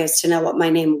curious to know what my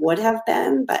name would have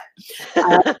been, but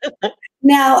uh,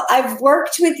 now I've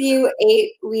worked with you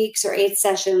 8 weeks or 8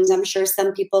 sessions. I'm sure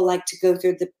some people like to go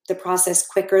through the process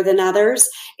quicker than others.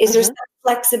 Is there some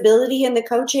flexibility in the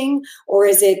coaching, or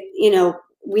is it,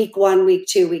 week 1, week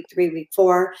 2, week 3, week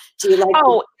 4? Do you like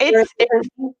Oh, it's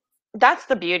different? that's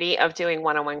the beauty of doing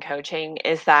one-on-one coaching,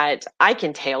 is that I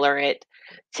can tailor it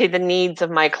to the needs of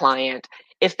my client.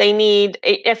 If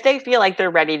they feel like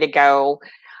they're ready to go,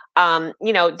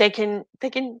 they can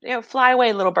fly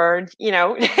away, little bird,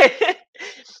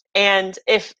 And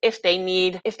if they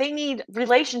need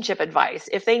relationship advice,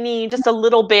 if they need just a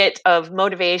little bit of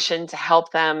motivation to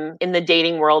help them in the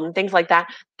dating world and things like that,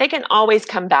 they can always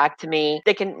come back to me.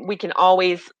 We can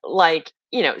always,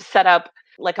 set up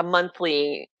like a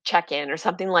monthly check-in or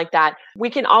something like that. We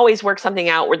can always work something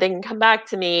out where they can come back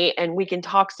to me and we can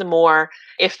talk some more.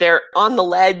 If they're on the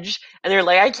ledge and they're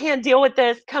like, I can't deal with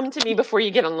this, come to me before you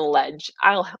get on the ledge.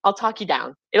 I'll talk you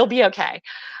down. It'll be okay.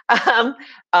 Um,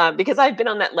 because I've been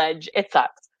on that ledge. It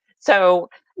sucks. So,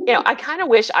 I kind of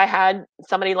wish I had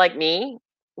somebody like me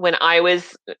when I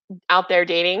was out there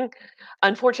dating.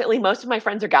 Unfortunately, most of my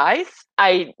friends are guys.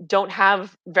 I don't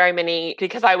have very many,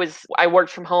 because I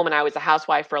worked from home and I was a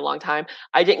housewife for a long time.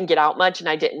 I didn't get out much and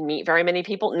I didn't meet very many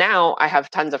people. Now I have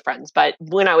tons of friends, but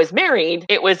when I was married,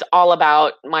 it was all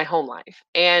about my home life.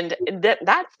 And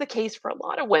that's the case for a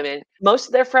lot of women. Most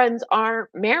of their friends are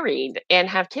married and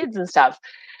have kids and stuff.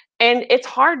 And it's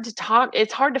hard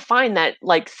to find that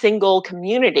like single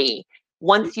community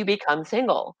once you become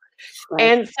single. Right.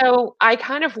 And so I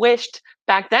kind of wished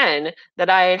back then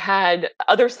that I had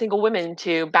other single women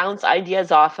to bounce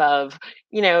ideas off of,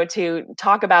 to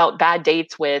talk about bad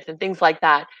dates with and things like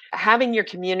that. Having your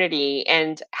community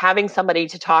and having somebody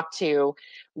to talk to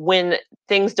when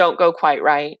things don't go quite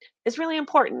right is really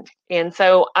important. And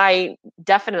so I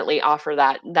definitely offer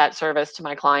that service to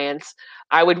my clients.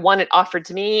 I would want it offered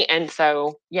to me, and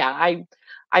so yeah,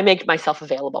 I make myself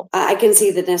available. I can see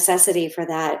the necessity for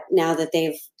that now that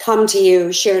they've come to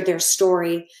you, shared their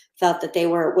story, felt that they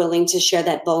were willing to share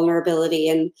that vulnerability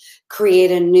and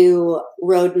create a new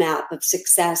roadmap of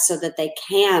success so that they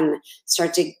can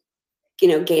start to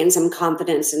gain some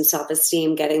confidence and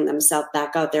self-esteem, getting themselves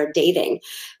back out there dating.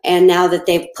 And now that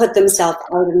they've put themselves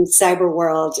out in the cyber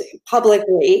world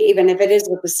publicly, even if it is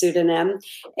with a pseudonym,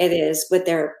 it is with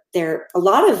their a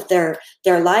lot of their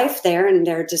life there and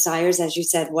their desires, as you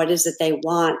said. What is it they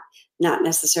want, not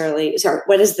necessarily, sorry,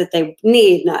 what is it they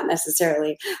need, not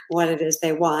necessarily what it is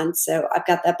they want. So I've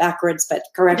got that backwards, but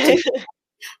correcting.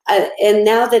 And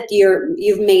now that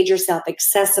you've made yourself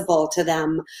accessible to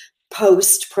them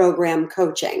post program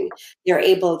coaching, you're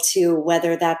able to,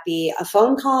 whether that be a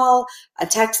phone call, a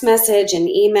text message, an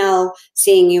email,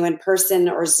 seeing you in person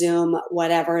or Zoom,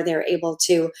 whatever, they're able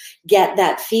to get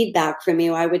that feedback from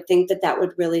you. I would think that that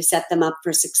would really set them up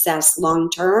for success long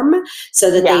term,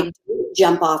 so that Yeah. they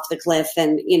jump off the cliff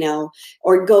and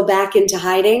or go back into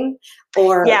hiding,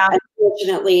 or Yeah.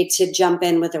 unfortunately to jump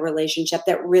in with a relationship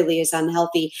that really is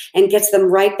unhealthy and gets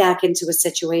them right back into a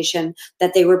situation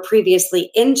that they were previously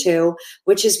into,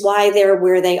 which is why they're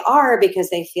where they are, because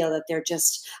they feel that they're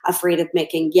just afraid of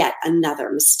making yet another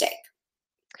mistake.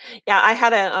 Yeah, I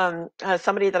had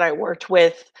somebody that I worked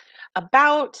with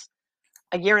about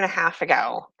a year and a half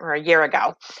ago or a year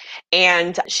ago,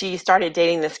 and she started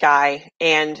dating this guy,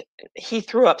 and he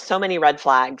threw up so many red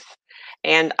flags.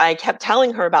 And I kept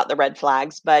telling her about the red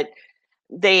flags, but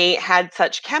they had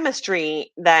such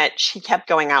chemistry that she kept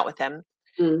going out with him.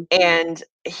 Mm. And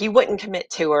he wouldn't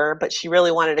commit to her, but she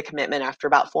really wanted a commitment after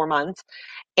about 4 months.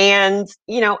 And,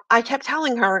 I kept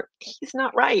telling her, he's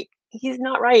not right. He's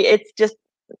not right. It's just,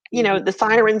 Mhm. the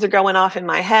sirens are going off in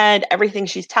my head. Everything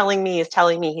she's telling me is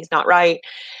telling me he's not right.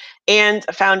 And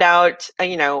I found out,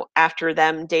 after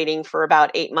them dating for about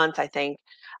 8 months, I think,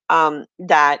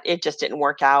 that it just didn't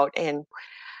work out. And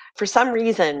for some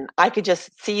reason, I could just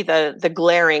see the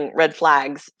glaring red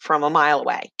flags from a mile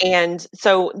away. And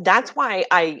so that's why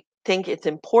I think it's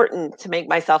important to make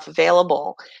myself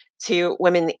available to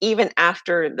women even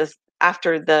after the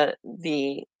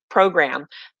program,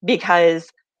 because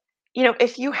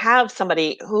if you have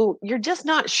somebody who you're just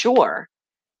not sure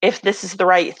if this is the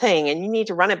right thing and you need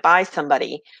to run it by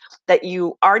somebody that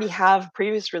you already have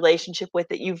previous relationship with,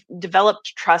 that you've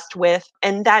developed trust with,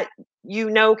 and that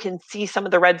can see some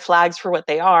of the red flags for what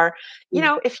they are,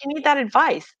 Mm. if you need that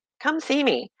advice, come see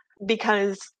me,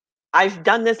 because I've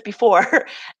done this before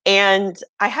and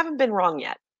I haven't been wrong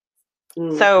yet.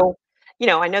 Mm. So,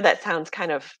 I know that sounds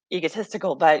kind of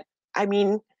egotistical, but I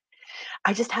mean,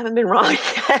 I just haven't been wrong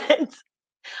yet.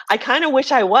 I kind of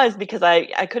wish I was, because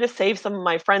I could have saved some of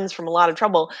my friends from a lot of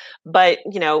trouble, but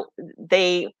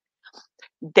they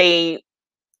they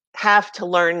have to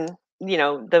learn,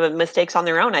 the mistakes on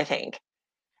their own, I think.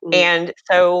 Mm. And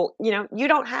so, you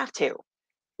don't have to.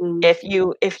 Mm.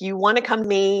 If you want to come to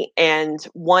me and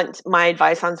want my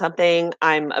advice on something,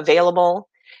 I'm available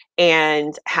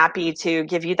and happy to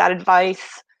give you that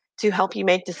advice to help you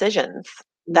make decisions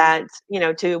Mm.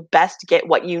 that, to best get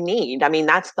what you need. I mean,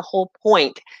 that's the whole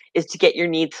point, is to get your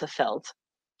needs fulfilled.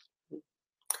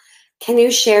 Can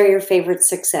you share your favorite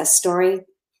success story?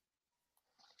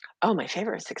 Oh, my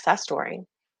favorite success story.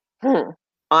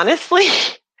 Honestly,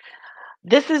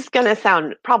 this is going to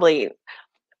sound probably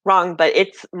wrong, but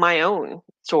it's my own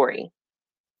story,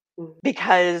 Mm.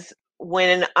 because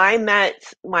when I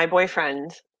met my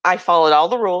boyfriend, I followed all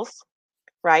the rules,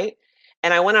 right?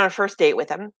 And I went on a first date with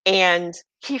him, and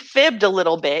he fibbed a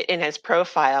little bit in his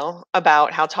profile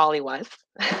about how tall he was.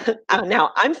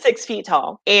 Now I'm 6 feet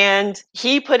tall, and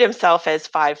he put himself as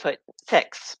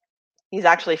 5'6". He's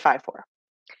actually 5'4".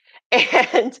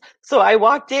 And so I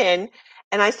walked in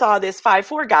and I saw this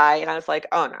 5'4" guy, and I was like,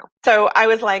 oh no. So I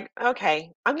was like,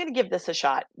 okay, I'm going to give this a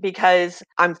shot, because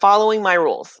I'm following my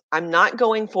rules. I'm not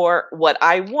going for what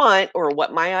I want or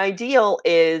what my ideal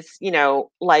is,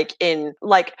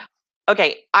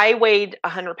 okay, I weighed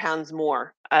 100 pounds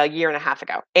more a year and a half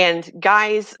ago, and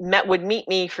guys would meet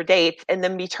me for dates and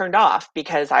then be turned off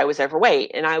because I was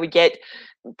overweight, and I would get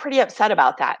pretty upset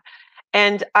about that.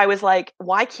 And I was like,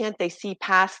 why can't they see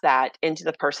past that into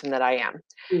the person that I am?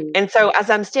 Mm. And so as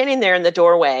I'm standing there in the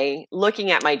doorway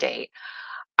looking at my date,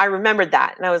 I remembered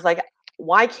that. And I was like,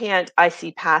 why can't I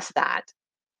see past that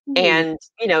Mm.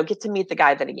 and, get to meet the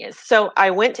guy that he is? So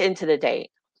I went into the date.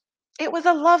 It was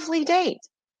a lovely date.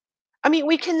 I mean,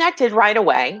 we connected right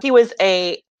away. He was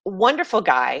a wonderful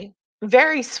guy,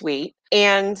 very sweet.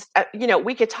 And,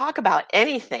 we could talk about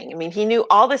anything. I mean, he knew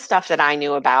all the stuff that I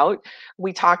knew about.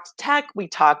 We talked tech, we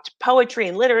talked poetry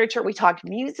and literature, we talked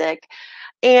music.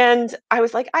 And I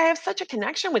was like, I have such a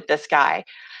connection with this guy.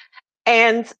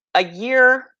 And a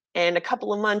year and a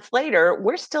couple of months later,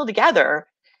 we're still together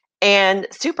and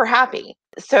super happy.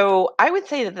 So I would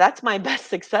say that that's my best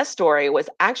success story, was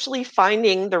actually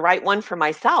finding the right one for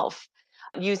myself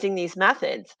using these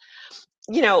methods.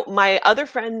 My other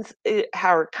friends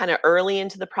are kind of early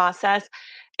into the process,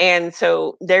 and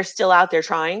so they're still out there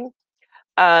trying.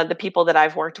 The people that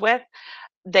I've worked with,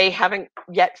 they haven't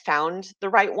yet found the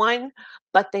right one,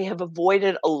 but they have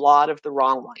avoided a lot of the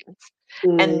wrong ones.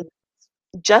 Mm. And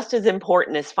just as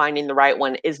important as finding the right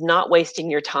one is not wasting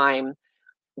your time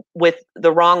with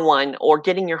the wrong one or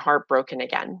getting your heart broken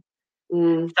again.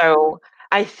 Mm. So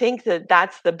I think that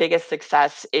that's the biggest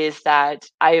success, is that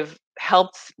I've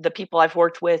helped the people I've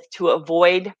worked with to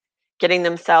avoid getting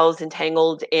themselves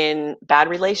entangled in bad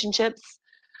relationships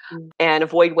Mm. and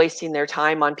avoid wasting their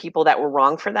time on people that were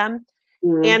wrong for them.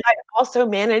 Mm. And I also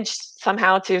managed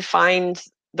somehow to find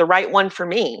the right one for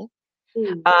me,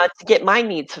 Mm. to get my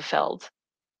needs fulfilled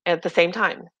at the same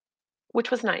time, which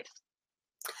was nice.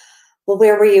 Well,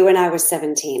 where were you when I was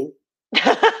 17?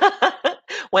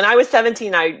 When I was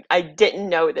 17, I didn't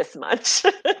know this much.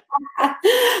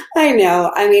 I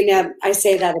know. I mean, I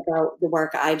say that about the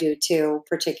work I do too,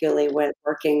 particularly with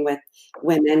working with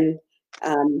women,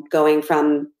 going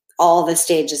from all the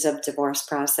stages of divorce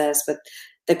process, with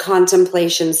the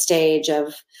contemplation stage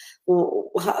of,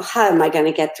 how am I going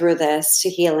to get through this, to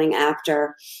healing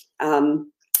after.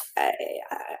 Um, I,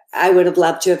 I would have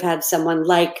loved to have had someone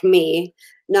like me,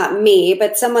 not me,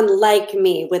 but someone like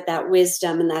me with that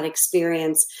wisdom and that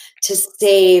experience to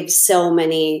save so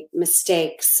many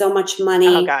mistakes, so much Oh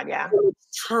money, God, yeah. so much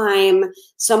time,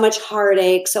 so much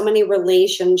heartache, so many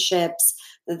relationships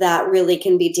that really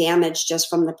can be damaged just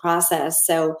from the process.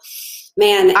 So,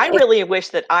 man, I really wish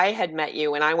that I had met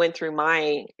you when I went through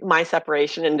my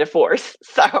separation and divorce.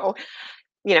 So,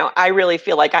 I really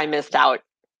feel like I missed out.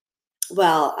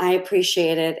 well, I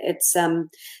appreciate it. It's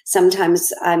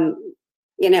sometimes I'm,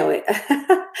 you know,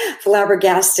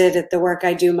 flabbergasted at the work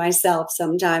I do myself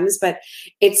sometimes, but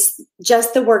it's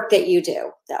just the work that you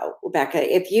do, though,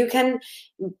 Rebecca. If you can,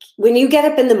 when you get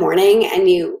up in the morning and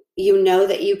you know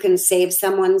that you can save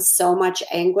someone so much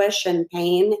anguish and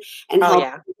pain and Oh help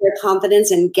yeah, their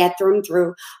confidence and get them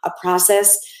through a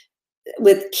process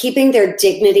with keeping their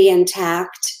dignity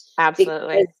intact, because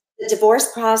absolutely. the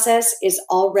divorce process is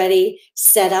already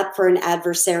set up for an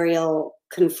adversarial,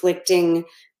 conflicting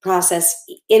process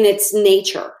in its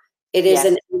nature. It is Yes.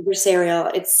 an adversarial,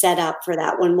 it's set up for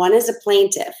that. When one is a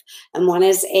plaintiff and one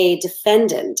is a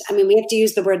defendant, I mean, we have to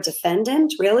use the word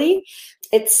defendant, really?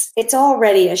 It's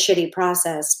already a shitty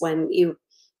process when you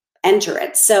enter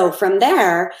it. So from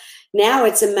there, now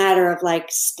it's a matter of like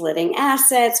splitting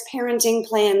assets, parenting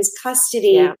plans,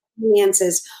 custody, Yeah.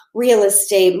 finances, real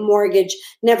estate, mortgage,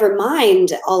 never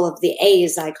mind all of the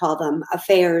A's, I call them: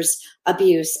 affairs,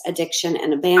 abuse, addiction,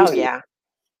 and Oh abandonment. yeah.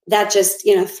 That just,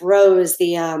 throws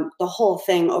the whole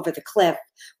thing over the cliff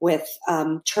with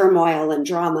turmoil and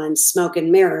drama and smoke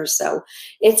and mirrors. So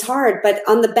it's hard. But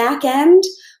on the back end,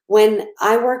 when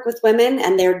I work with women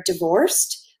and they're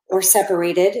divorced or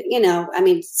separated, I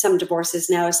mean, some divorces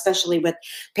now, especially with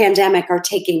pandemic, are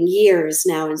taking years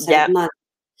now instead of Yeah. months.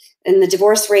 And the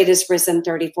divorce rate has risen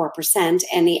 34%.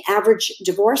 And the average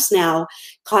divorce now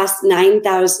costs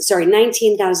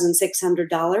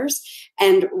 $19,600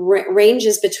 and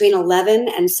ranges between 11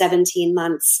 and 17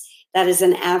 months. That is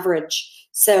an average.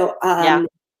 So Yeah.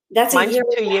 that's a Mine year.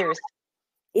 took 2 years.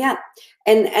 Yeah.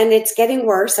 And it's getting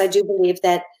worse. I do believe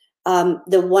that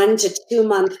the 1 to 2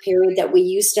 month period that we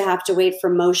used to have to wait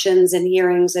for motions and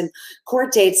hearings and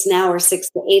court dates now are 6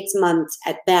 to 8 months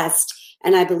at best.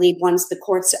 And I believe once the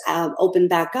courts open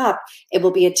back up, it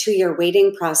will be a 2-year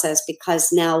waiting process,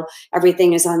 because now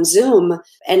everything is on Zoom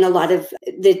and a lot of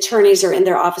the attorneys are in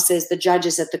their offices, the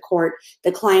judges at the court,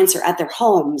 the clients are at their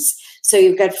homes. So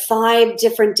you've got 5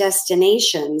 different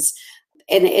destinations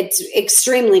and it's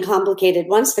extremely complicated.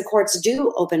 Once the courts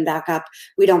do open back up,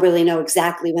 we don't really know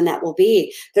exactly when that will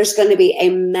be. There's going to be a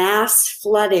mass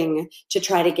flooding to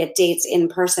try to get dates in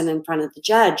person in front of the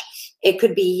judge. It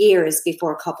could be years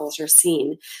before couples are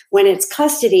seen. When it's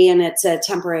custody and it's a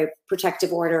temporary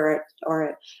protective order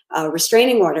or a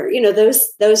restraining order,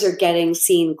 those are getting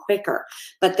seen quicker.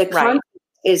 But the conflict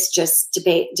is just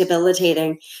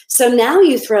debilitating. So now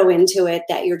you throw into it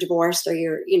that you're divorced or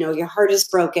your heart is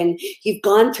broken. You've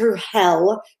gone through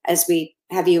hell, as you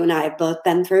and I have both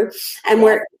been through, and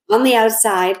we're on the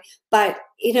outside. But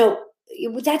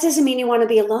that doesn't mean you want to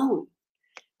be alone.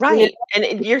 Right.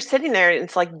 And you're sitting there and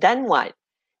it's like, then what?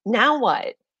 Now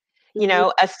what?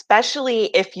 Especially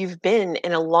if you've been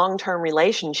in a long-term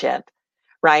relationship,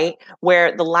 right?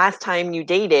 Where the last time you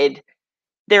dated,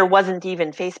 there wasn't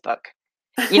even Facebook.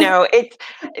 It's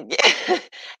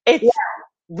it's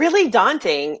really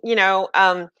daunting.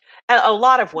 A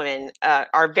lot of women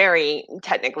are very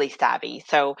technically savvy,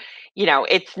 so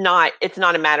it's not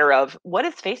a matter of what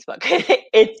is Facebook.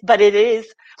 But it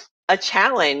is a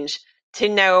challenge to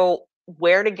know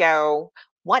where to go,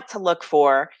 what to look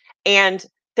for, and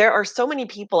there are so many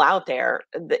people out there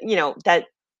that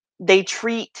they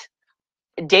treat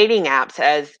dating apps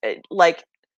as like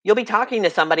you'll be talking to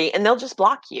somebody and they'll just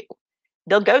block you.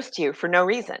 They'll ghost you for no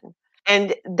reason.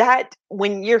 And that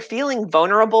when you're feeling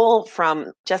vulnerable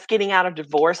from just getting out of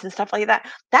divorce and stuff like that,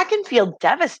 that can feel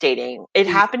devastating. It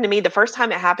happened to me the first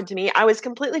time it happened to me. I was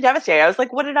completely devastated. I was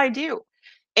like, what did I do?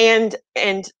 And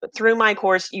through my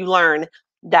course, you learn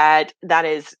that that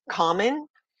is common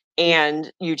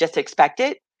and you just expect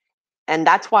it. And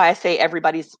that's why I say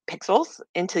everybody's pixels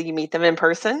until you meet them in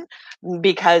person,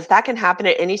 because that can happen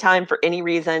at any time for any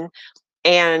reason.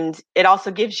 And it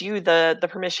also gives you the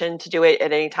permission to do it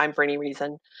at any time for any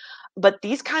reason. But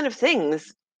these kind of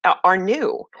things are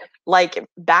new. Like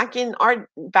back in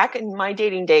my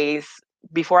dating days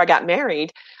before I got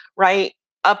married, right?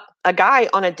 A guy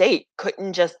on a date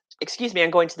couldn't just, excuse me, I'm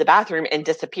going to the bathroom, and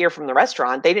disappear from the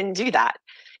restaurant. They didn't do that.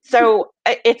 So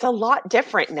it's a lot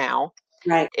different now.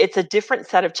 Right. It's a different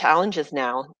set of challenges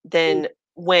now than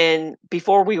when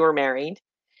before we were married.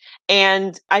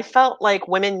 And I felt like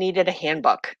women needed a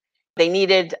handbook. They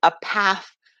needed a path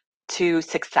to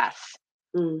success,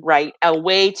 right? A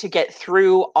way to get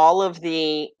through all of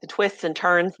the twists and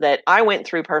turns that I went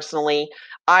through personally.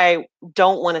 I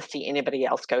don't want to see anybody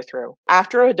else go through.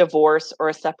 After a divorce or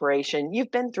a separation,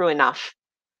 you've been through enough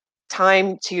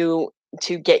time to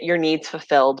get your needs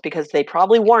fulfilled, because they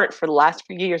probably weren't for the last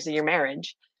few years of your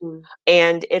marriage.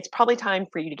 And it's probably time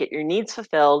for you to get your needs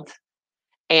fulfilled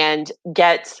and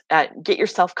get your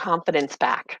self-confidence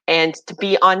back, and to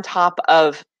be on top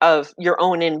of your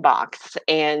own inbox,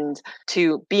 and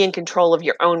to be in control of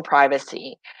your own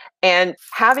privacy. And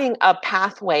having a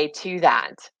pathway to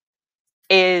that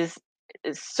is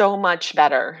so much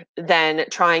better than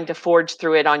trying to forge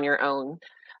through it on your own,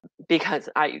 because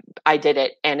I did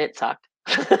it and it sucked.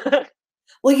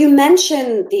 Well, you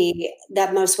mentioned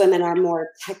that most women are more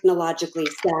technologically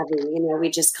savvy. We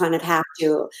just kind of have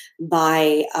to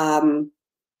by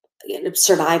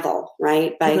survival,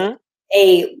 right? By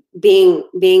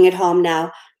being at home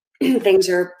now. Things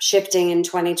are shifting in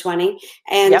 2020,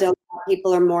 and a lot of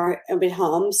people are more at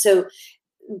home. So,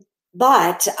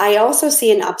 but I also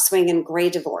see an upswing in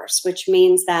gray divorce, which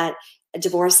means that a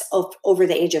divorce over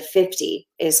the age of 50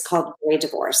 is called gray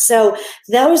divorce. So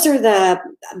those are the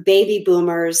baby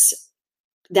boomers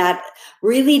that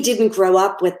really didn't grow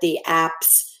up with the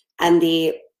apps and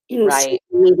the social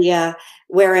media,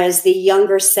 whereas the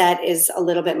younger set is a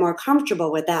little bit more comfortable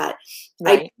with that.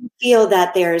 I feel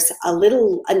that there's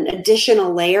an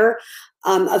additional layer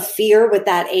of fear with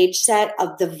that age set,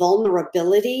 of the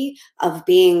vulnerability of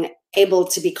being able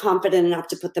to be confident enough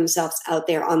to put themselves out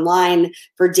there online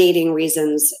for dating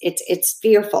reasons. It's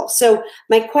fearful. So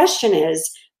my question is,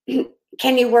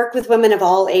 can you work with women of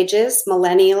all ages,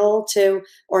 millennial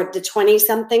or the 20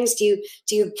 somethings? Do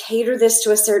you cater this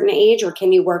to a certain age, or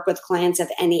can you work with clients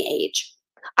of any age?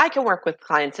 I can work with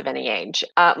clients of any age.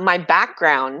 My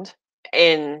background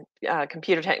in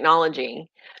computer technology,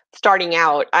 starting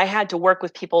out, I had to work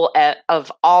with people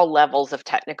of all levels of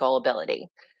technical ability.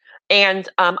 And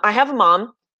I have a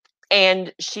mom,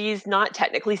 and she's not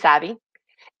technically savvy.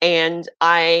 And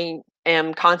I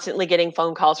am constantly getting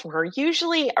phone calls from her,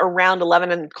 usually around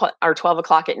 11 or 12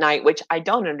 o'clock at night, which I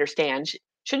don't understand.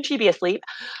 Shouldn't she be asleep?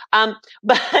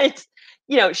 But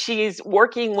she's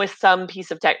working with some piece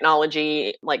of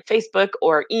technology like Facebook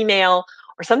or email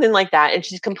or something like that, and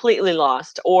she's completely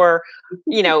lost, or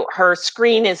her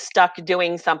screen is stuck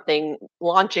doing something,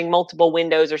 launching multiple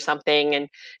windows or something, and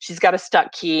she's got a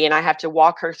stuck key, and I have to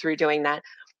walk her through doing that.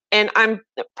 And I'm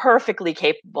perfectly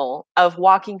capable of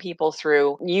walking people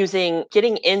through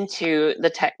getting into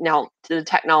the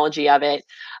technology of it.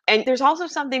 And there's also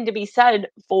something to be said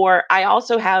for, I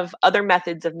also have other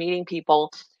methods of meeting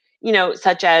people,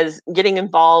 such as getting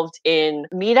involved in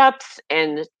meetups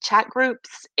and chat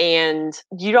groups. And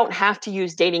you don't have to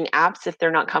use dating apps if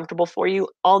they're not comfortable for you,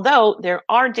 although there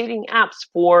are dating apps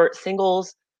for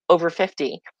singles over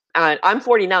 50. I'm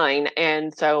 49,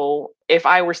 and so if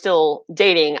I were still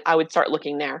dating, I would start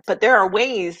looking there. But there are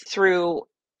ways through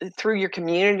your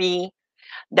community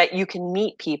that you can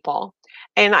meet people.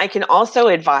 And I can also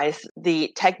advise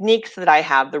the techniques that I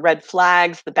have, the red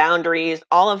flags, the boundaries,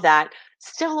 all of that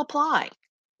still apply.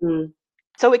 Mm.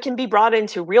 So it can be brought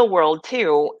into real world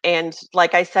too. And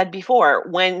like I said before,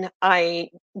 when I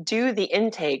do the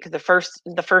intake, the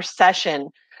first session,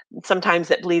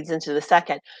 sometimes it bleeds into the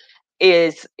second,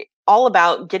 is all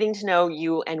about getting to know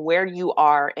you and where you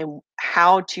are and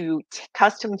how to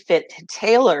custom fit,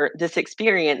 tailor this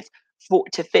experience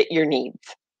to fit your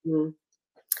needs. Mm.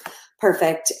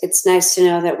 Perfect. It's nice to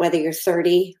know that whether you're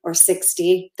 30 or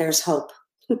 60, there's hope.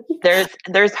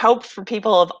 There's hope for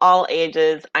people of all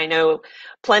ages. I know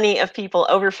plenty of people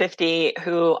over 50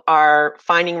 who are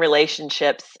finding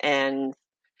relationships and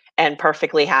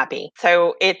perfectly happy.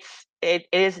 So it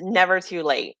is never too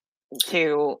late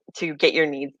to get your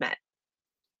needs met.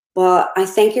 Well, I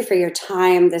thank you for your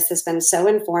time. This has been so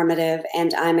informative,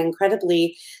 and I'm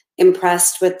incredibly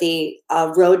impressed with the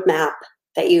roadmap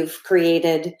that you've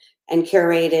created and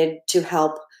curated to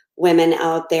help women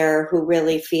out there who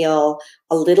really feel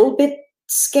a little bit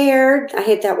scared. I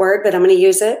hate that word, but I'm going to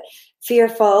use it.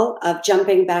 Fearful of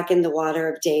jumping back in the water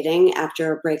of dating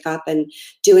after a breakup and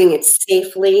doing it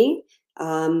safely.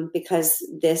 Because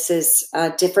this is a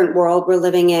different world we're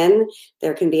living in.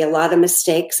 There can be a lot of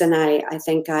mistakes, and I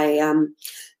think I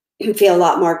feel a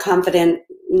lot more confident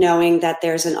knowing that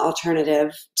there's an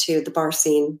alternative to the bar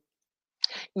scene.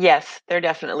 Yes, there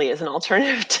definitely is an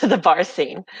alternative to the bar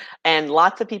scene, and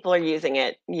lots of people are using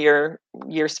it. You're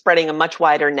spreading a much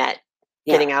wider net,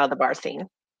 getting out of the bar scene.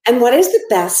 And what is the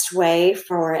best way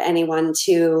for anyone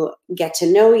to get to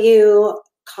know you,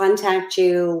 contact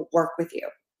you, work with you?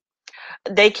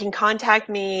 They can contact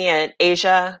me at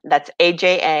Asia, that's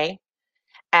AJA,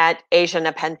 at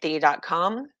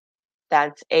asianepenthe.com.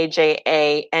 That's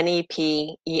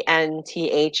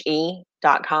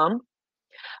AJANEPENTHE.com.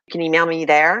 You can email me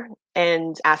there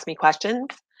and ask me questions.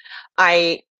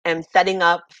 I am setting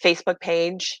up Facebook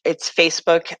page. It's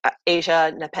Facebook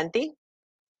Asia Nepenthe.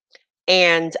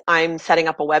 And I'm setting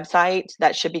up a website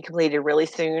that should be completed really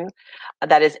soon.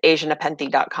 That is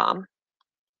asianepenthe.com.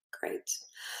 Great.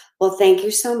 Well, thank you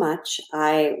so much.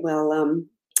 I will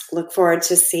look forward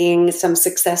to seeing some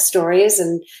success stories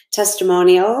and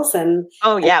testimonials. And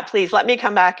oh yeah, please let me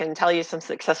come back and tell you some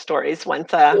success stories once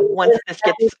this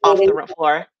gets off the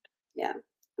floor. Yeah.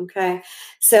 Okay.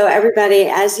 So everybody,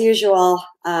 as usual,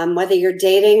 whether you're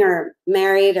dating or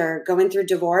married or going through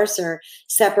divorce or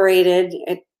separated,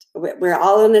 we're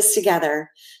all in this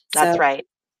together. That's right.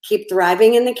 Keep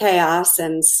thriving in the chaos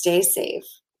and stay safe.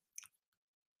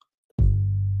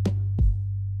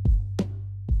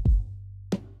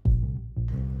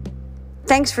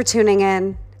 Thanks for tuning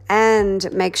in,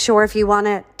 and make sure if you want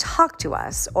to talk to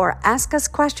us or ask us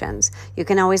questions, you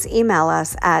can always email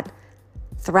us at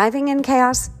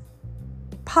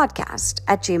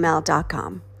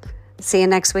thrivinginchaospodcast@gmail.com. See you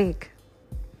next week.